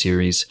limited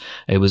series.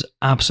 It was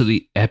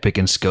absolutely epic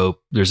in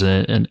scope. There's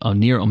a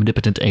near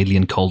omnipotent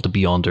alien called the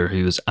Beyonder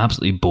who is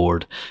absolutely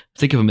bored.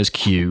 Think of him as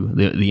Q,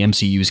 the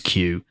MCU's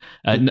Q,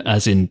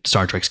 as in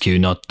Star Trek's Q,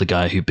 not the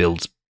guy who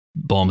builds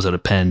bombs out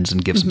of pens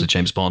and gives them to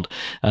James Bond.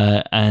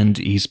 And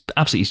he's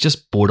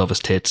just bored off his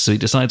tits. So he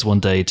decides one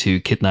day to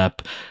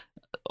kidnap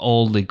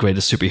all the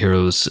greatest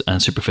superheroes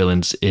and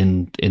supervillains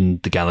in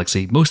the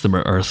galaxy. Most of them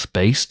are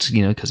Earth-based,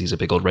 because he's a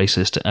big old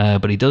racist.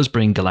 But he does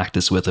bring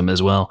Galactus with him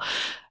as well,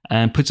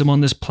 and puts him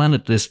on this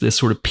planet, this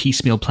sort of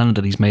piecemeal planet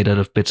that he's made out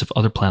of bits of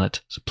other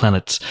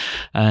planets.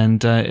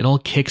 And it all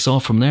kicks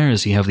off from there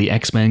as you have the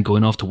X-Men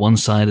going off to one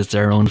side as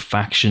their own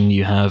faction.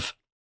 You have,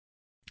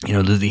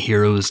 the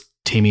heroes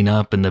teaming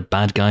up and the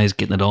bad guys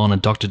getting it on,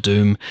 and Doctor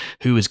Doom,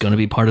 who is going to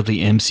be part of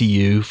the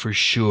MCU for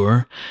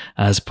sure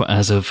as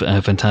of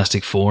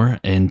Fantastic Four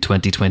in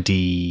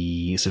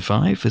 2020. Is it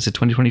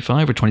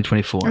 2025 or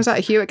 2024? Or is that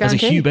a Hewitt guarantee?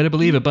 That's a Hugh, better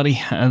believe it,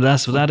 buddy. And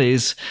that's what that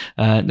is.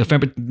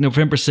 November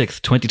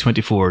 6th,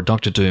 2024,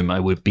 Doctor Doom. I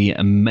would be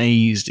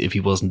amazed if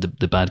he wasn't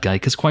the bad guy,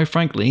 because quite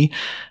frankly,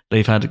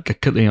 they've had,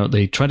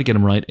 they try to get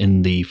him right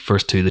in the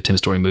first two, the Tim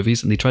Story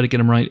movies, and they try to get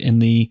him right in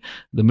the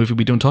movie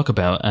we don't talk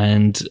about,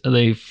 and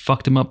they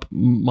fucked him up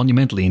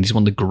monumentally, and he's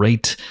one of the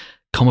great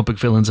comic book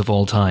villains of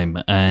all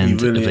time.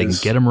 And really if they is.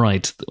 can get him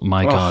right,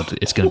 my God,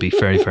 it's going to be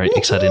very, very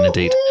exciting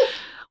indeed.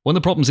 One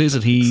of the problems is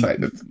that he,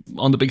 Excited.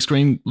 on the big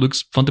screen,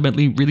 looks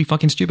fundamentally really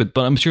fucking stupid,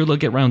 but I'm sure they'll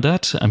get round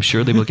that. I'm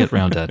sure they will get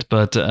round that.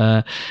 But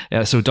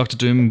so Doctor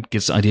Doom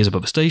gets ideas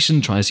above a station,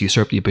 tries to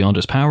usurp the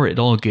Beyonder's power. It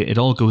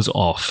all goes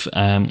off.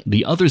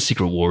 The other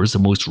Secret Wars, the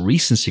most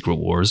recent Secret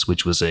Wars,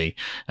 which was an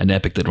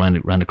epic that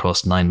ran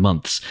across 9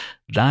 months,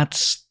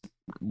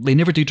 they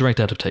never do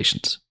direct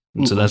adaptations.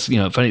 So that's,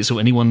 funny. So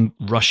anyone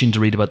rushing to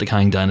read about the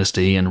Kang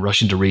Dynasty and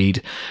rushing to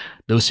read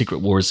those Secret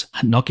Wars,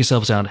 knock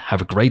yourselves out, have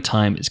a great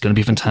time. It's going to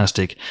be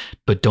fantastic,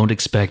 but don't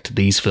expect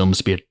these films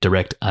to be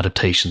direct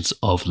adaptations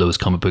of those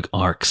comic book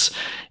arcs.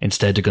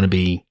 Instead, they're going to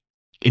be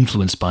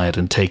influenced by it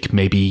and take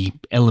maybe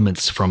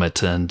elements from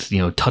it and,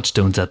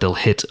 touchstones that they'll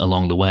hit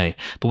along the way.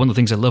 But one of the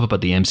things I love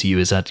about the MCU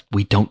is that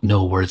we don't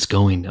know where it's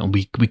going, and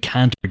we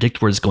can't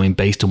predict where it's going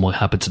based on what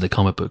happens in the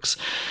comic books.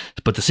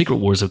 But the Secret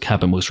Wars that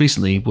happened most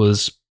recently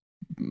was,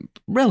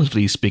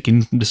 relatively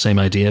speaking, the same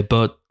idea,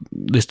 but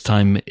this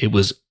time it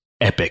was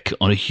epic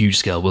on a huge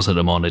scale, wasn't it,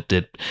 Amon? It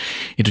did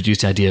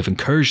introduce the idea of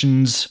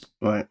incursions,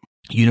 Right.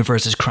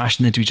 universes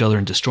crashing into each other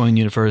and destroying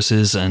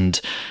universes,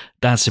 and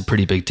that's a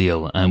pretty big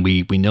deal. And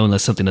we know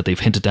that's something that they've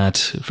hinted at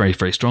very,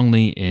 very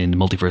strongly in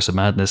Multiverse of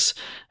Madness,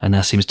 and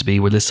that seems to be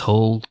where this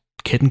whole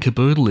kit and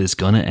caboodle is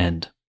going to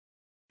end.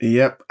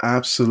 Yep,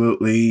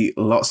 absolutely.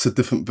 Lots of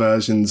different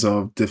versions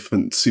of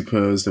different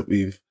superheroes that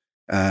we've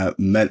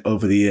met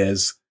over the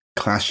years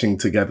clashing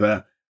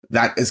together.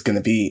 That is going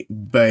to be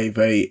very,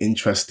 very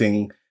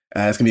interesting.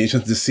 It's going to be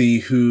interesting to see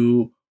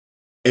who,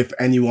 if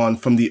anyone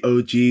from the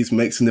OGs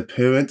makes an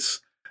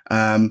appearance.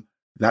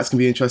 That's going to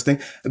be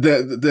interesting. I'm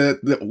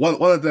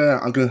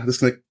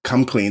just going to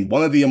come clean.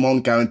 One of the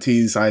Amon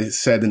guarantees I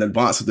said in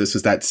advance of this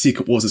was that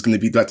Secret Wars is going to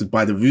be directed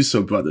by the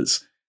Russo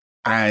brothers,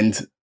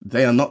 and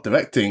they are not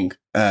directing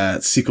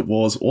Secret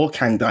Wars or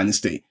Kang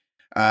Dynasty.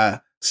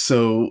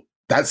 So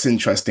that's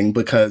interesting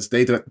because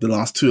they directed the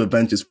last two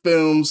Avengers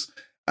films.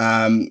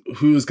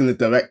 Who's going to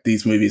direct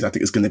these movies? I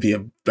think it's going to be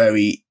a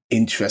very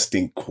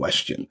interesting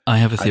question. I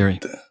have a theory.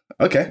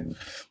 Okay.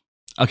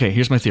 Okay,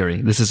 here's my theory.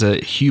 This is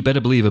a Hugh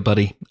better believe it,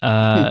 buddy.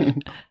 I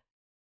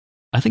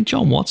think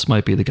John Watts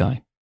might be the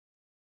guy.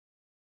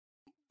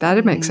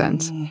 That'd make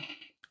sense.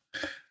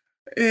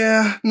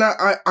 Yeah, no,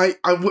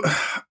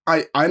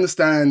 I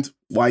understand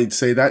why you'd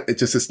say that.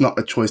 It's not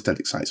a choice that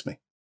excites me.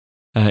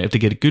 If they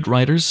get good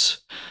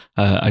writers,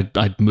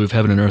 I'd move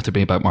heaven and earth to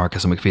be about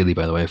Marcus and McFeely,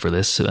 by the way, for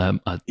this. I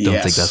don't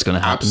think that's going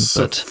to happen.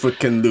 But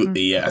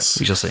Absolutely, yes.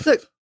 we shall see.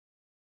 Look,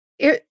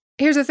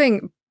 here's the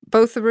thing.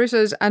 Both the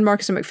Russos and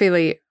Marcus and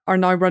McFeely are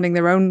now running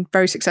their own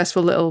very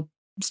successful little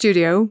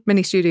studio,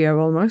 mini studio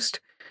almost.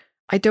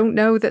 I don't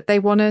know that they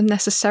want to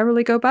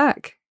necessarily go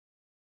back.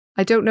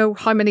 I don't know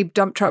how many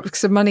dump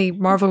trucks of money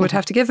Marvel would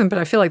have to give them, but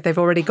I feel like they've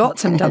already got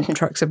some dump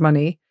trucks of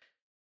money.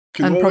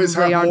 Can always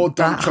have more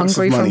dump trucks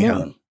of money,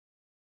 Helen.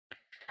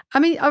 I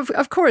mean,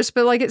 of course,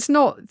 but like it's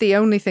not the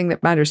only thing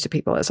that matters to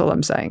people. That's all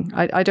I'm saying.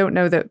 I don't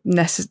know that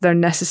they're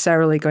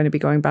necessarily going to be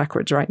going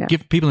backwards right now.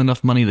 Give people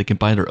enough money they can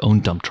buy their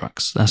own dump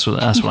trucks. That's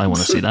what I want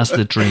to see. That's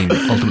the dream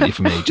ultimately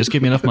for me. Just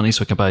give me enough money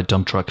so I can buy a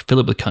dump truck, fill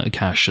it with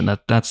cash, and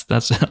that's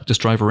just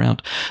drive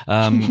around.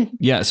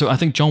 Yeah, so I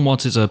think John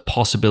Watts is a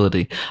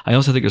possibility. I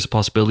also think there's a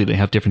possibility they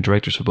have different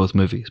directors for both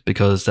movies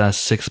because that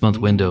 6-month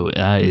window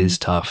is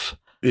tough.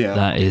 Yeah,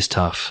 that is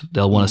tough.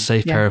 They'll want a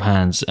safe pair of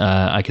hands.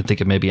 I can think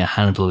of maybe a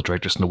handful of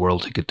directors in the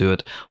world who could do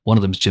it. One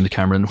of them is Jim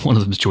Cameron. One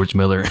of them is George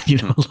Miller.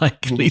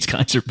 Like these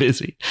guys are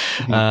busy.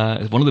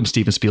 One of them is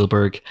Steven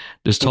Spielberg.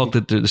 There's talks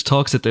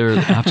that they're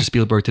after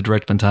Spielberg to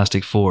direct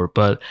Fantastic Four,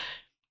 but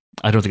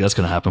I don't think that's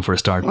going to happen for a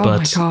start. Oh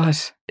my god!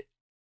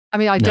 I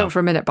mean, I don't for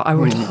a minute, but I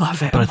would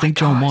love it. But I think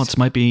John Watts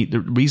might be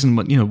the reason.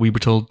 We were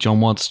told John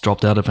Watts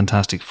dropped out of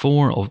Fantastic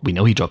Four, or we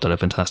know he dropped out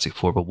of Fantastic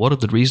Four. But what if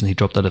the reason he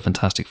dropped out of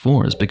Fantastic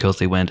Four is because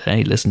they went,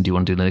 "Hey, listen, do you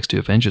want to do the next 2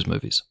 Avengers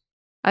movies?"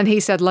 And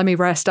he said, "Let me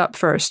rest up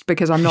first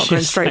because I'm not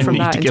going straight from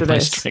that into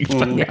this."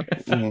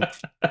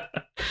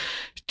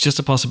 Just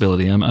a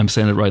possibility. I'm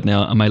saying it right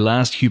now. And my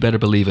last, you better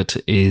believe it,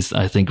 is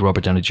I think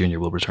Robert Downey Jr.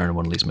 will return in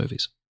one of these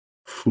movies.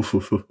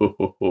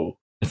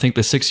 I think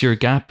the 6-year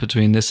gap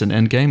between this and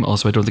Endgame,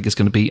 also I don't think it's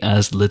going to be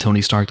as the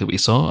Tony Stark that we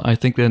saw. I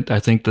think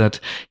that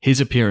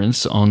his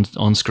appearance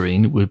on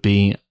screen would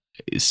be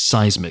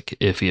seismic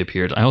if he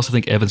appeared. I also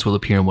think Evans will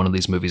appear in one of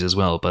these movies as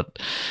well, but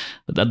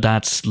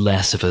that's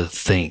less of a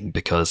thing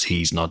because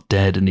he's not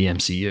dead in the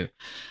MCU.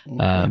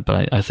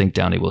 But I think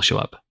Downey will show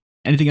up.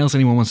 Anything else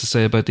anyone wants to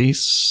say about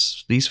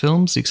these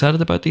films?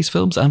 Excited about these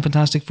films? And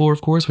Fantastic Four,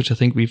 of course, which I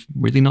think we've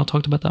really not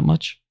talked about that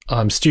much.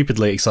 I'm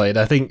stupidly excited.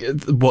 I think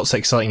what's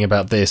exciting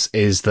about this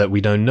is that we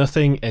know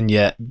nothing, and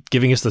yet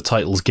giving us the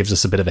titles gives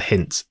us a bit of a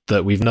hint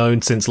that we've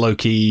known since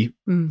Loki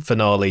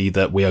finale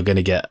that we are going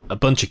to get a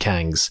bunch of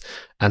Kangs.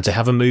 And to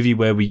have a movie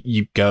where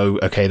you go,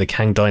 okay, the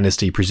Kang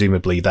Dynasty,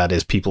 presumably that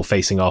is people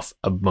facing off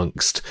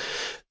amongst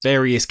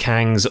various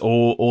Kangs,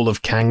 or all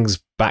of Kang's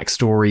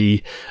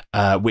backstory,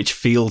 which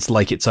feels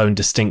like its own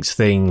distinct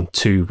thing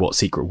to what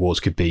Secret Wars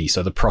could be.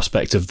 So the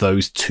prospect of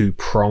those 2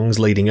 prongs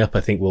leading up,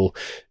 I think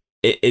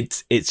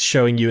it's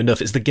showing you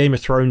enough. It's the Game of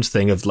Thrones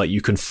thing of like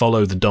you can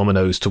follow the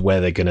dominoes to where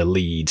they're going to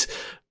lead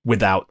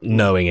without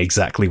knowing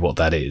exactly what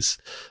that is.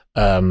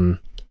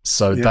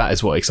 That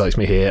is what excites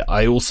me here.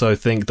 I also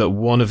think that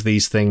one of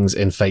these things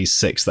in Phase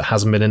 6 that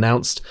hasn't been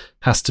announced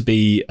has to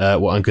be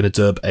what I'm going to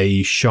dub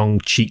a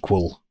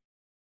Shang-Chiquel,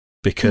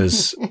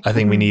 because I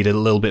think we need a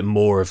little bit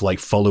more of like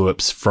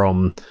follow-ups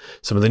from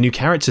some of the new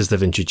characters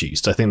they've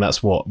introduced. I think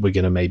that's what we're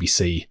going to maybe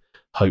see.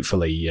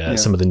 Hopefully,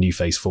 some of the new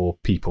Phase 4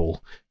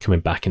 people coming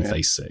back in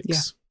Phase 6.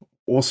 Yeah.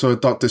 Also, a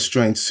Doctor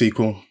Strange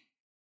sequel.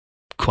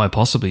 Quite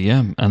possibly,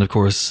 yeah. And of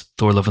course,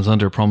 Thor: Love and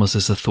Thunder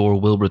promises that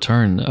Thor will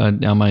return.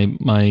 Now,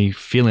 my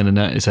feeling in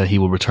that is that he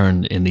will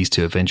return in these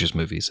 2 Avengers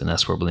movies, and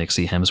that's where we'll next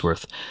see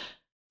Hemsworth.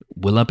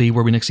 Will that be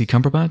where we next see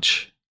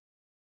Cumberbatch?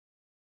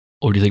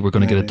 Or do you think we're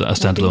going to get a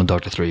standalone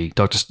Doctor 3?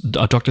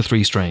 Doctor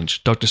 3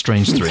 Strange. Doctor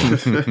Strange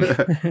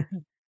 3.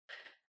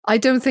 I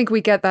don't think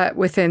we get that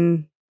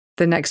within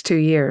the next 2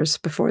 years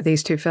before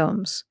these 2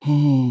 films.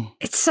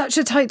 It's such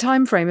a tight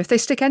time frame. If they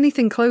stick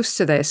anything close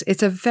to this,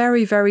 it's a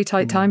very, very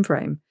tight time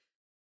frame.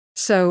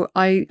 So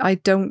I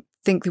don't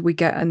think that we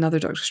get another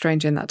Doctor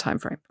Strange in that time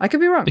frame. I could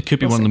be wrong. It could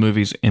be one of the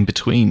movies in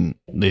between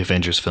the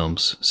Avengers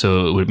films.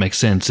 So it would make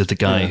sense if the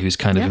guy who's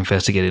kind of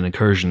investigating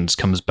incursions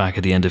comes back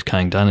at the end of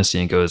Kang Dynasty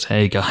and goes,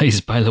 "Hey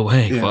guys, by the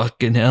way,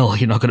 fucking hell,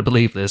 you're not going to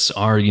believe this.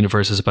 Our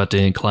universe is about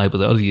to collide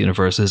with other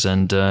universes,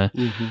 and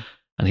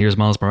here's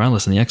Miles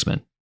Morales and the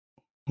X-Men."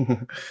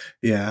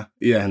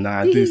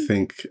 I do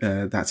think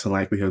that's a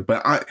likelihood.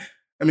 But I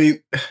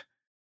mean,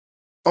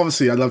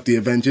 obviously, I love the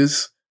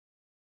Avengers.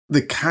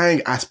 The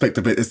Kang aspect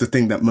of it is the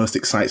thing that most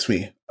excites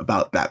me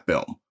about that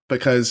film,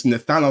 because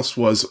Thanos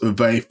was a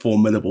very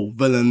formidable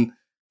villain,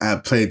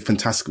 played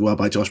fantastically well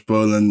by Josh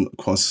Brolin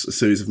across a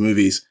series of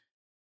movies.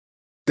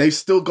 They've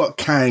still got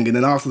Kang, and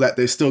then after that,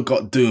 they've still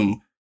got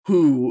Doom,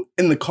 who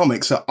in the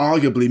comics are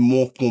arguably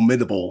more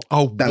formidable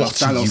than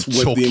Thanos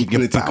with the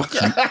Infinity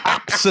Gauntlet.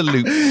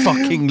 Absolute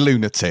fucking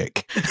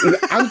lunatic.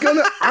 I'm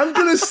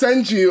gonna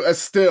send you a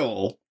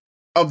still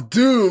of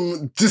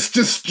Doom just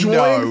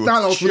destroying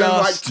Thanos within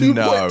like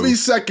 2.3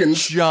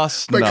 seconds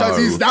because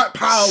he's that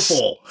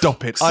powerful.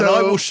 Stop it. And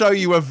I will show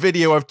you a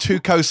video of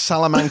Tuco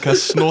Salamanca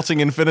snorting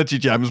Infinity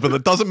Gems, but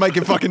that doesn't make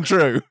it fucking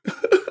true.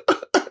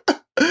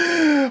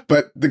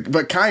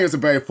 But Kang is a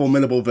very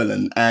formidable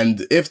villain,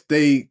 and if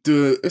they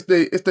do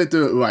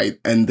it right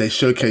and they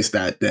showcase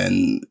that,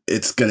 then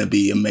it's gonna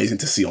be amazing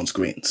to see on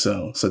screen.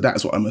 So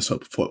that's what I'm most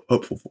hopeful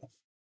for.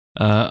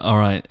 All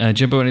right,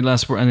 Jimbo, any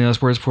last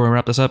words before I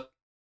wrap this up?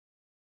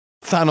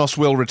 Thanos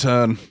will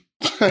return.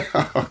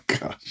 Oh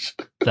gosh.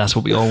 That's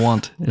what we all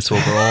want. It's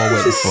what we're all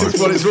waiting for. That's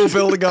what it's all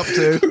building up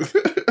to.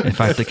 In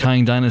fact, the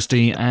Kang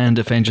Dynasty and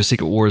Avengers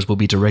Secret Wars will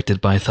be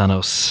directed by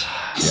Thanos.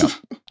 Yeah.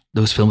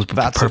 Those films will be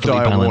That's perfectly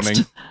a dire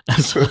balanced.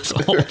 As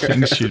all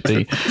things should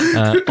be.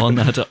 On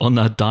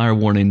that dire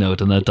warning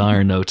note, on that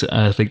dire note,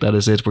 I think that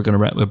is it. We're going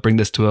to bring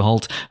this to a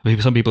halt.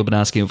 Some people have been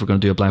asking if we're going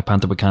to do a Black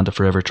Panther Wakanda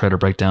Forever trailer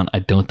breakdown. I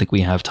don't think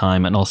we have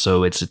time. And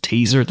also, it's a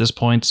teaser at this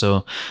point.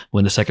 So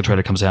when the second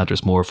trailer comes out,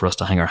 there's more for us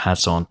to hang our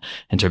hats on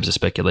in terms of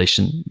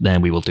speculation.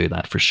 Then we will do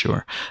that for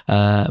sure.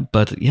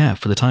 But yeah,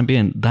 for the time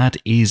being, that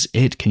is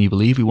it. Can you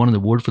believe we won an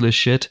award for this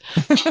shit?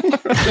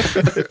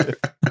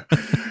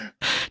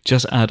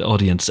 Just add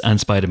audience and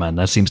Spider-Man.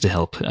 That seems to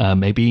help.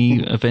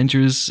 Maybe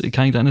Avengers,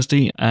 Kang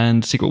Dynasty,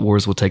 and Secret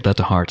Wars will take that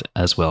to heart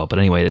as well. But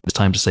anyway, it's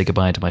time to say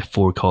goodbye to my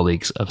 4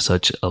 colleagues of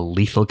such a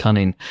lethal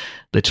cunning.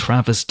 The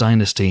Travis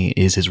Dynasty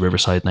is his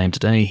Riverside name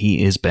today.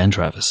 He is Ben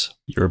Travis.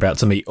 You're about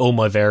to meet all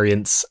my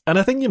variants, and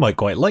I think you might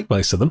quite like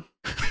most of them.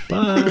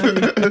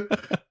 Bye.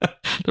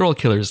 They're all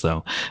killers,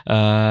 though.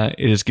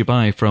 It is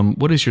goodbye from,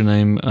 what is your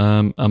name?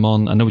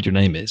 Amon. I know what your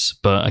name is,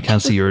 but I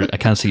can't see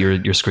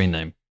your screen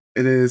name.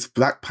 It is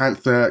Black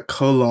Panther :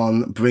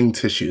 Bring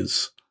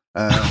Tissues.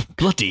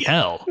 Bloody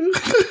hell.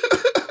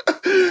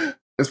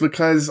 It's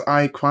because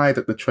I cried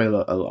at the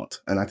trailer a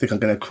lot, and I think I'm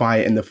going to cry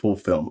in the full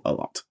film a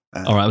lot.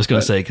 All right, I was going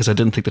to say, because I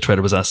didn't think the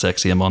trailer was as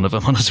sexy, Amon, if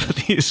I'm honest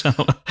with you, so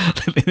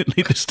they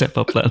need to step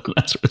up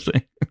that sort of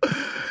thing.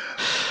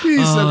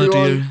 Peace, everyone.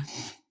 Dear.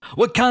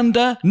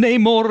 Wakanda,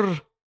 Namor.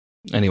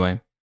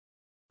 Anyway.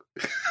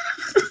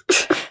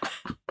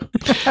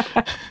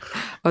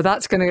 Oh,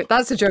 that's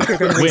a joke you're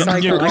going to recycle.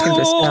 When you I can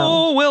just go,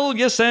 tell. will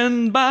you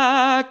send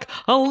back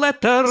a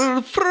letter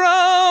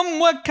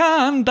from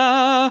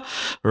Wakanda?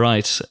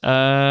 Right.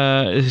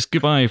 It's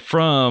goodbye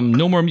from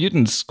No More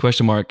Mutants, ?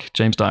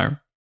 James Dyer.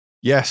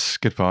 Yes,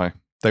 goodbye.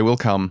 They will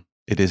come.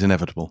 It is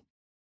inevitable.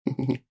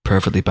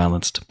 Perfectly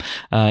balanced.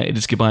 It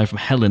is goodbye from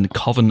Helen,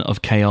 Coven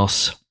of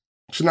Chaos.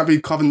 Shouldn't that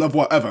be Coven of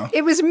whatever?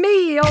 It was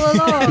me all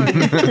along.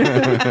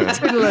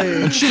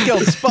 Totally. She got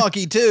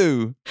Sparky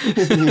too.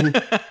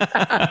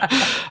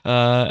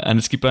 And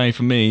it's goodbye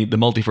from me, the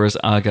Multiverse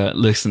Aga.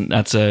 Listen,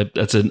 that's a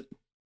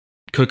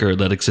cooker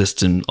that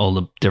exists in all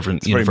the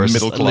different universes.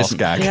 Very middle class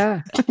gag.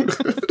 Yeah.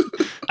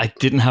 I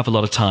didn't have a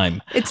lot of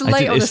time. It's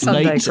late on a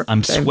Sunday. Late.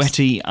 I'm James.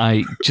 sweaty.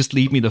 Just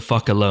leave me the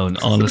fuck alone,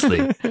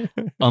 honestly.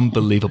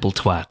 Unbelievable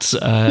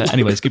twats.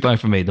 Anyways, goodbye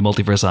from me, the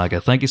Multiverse Aga.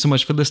 Thank you so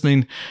much for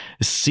listening.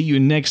 See you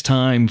next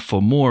time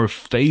for more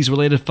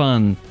phase-related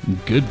fun.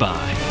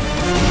 Goodbye.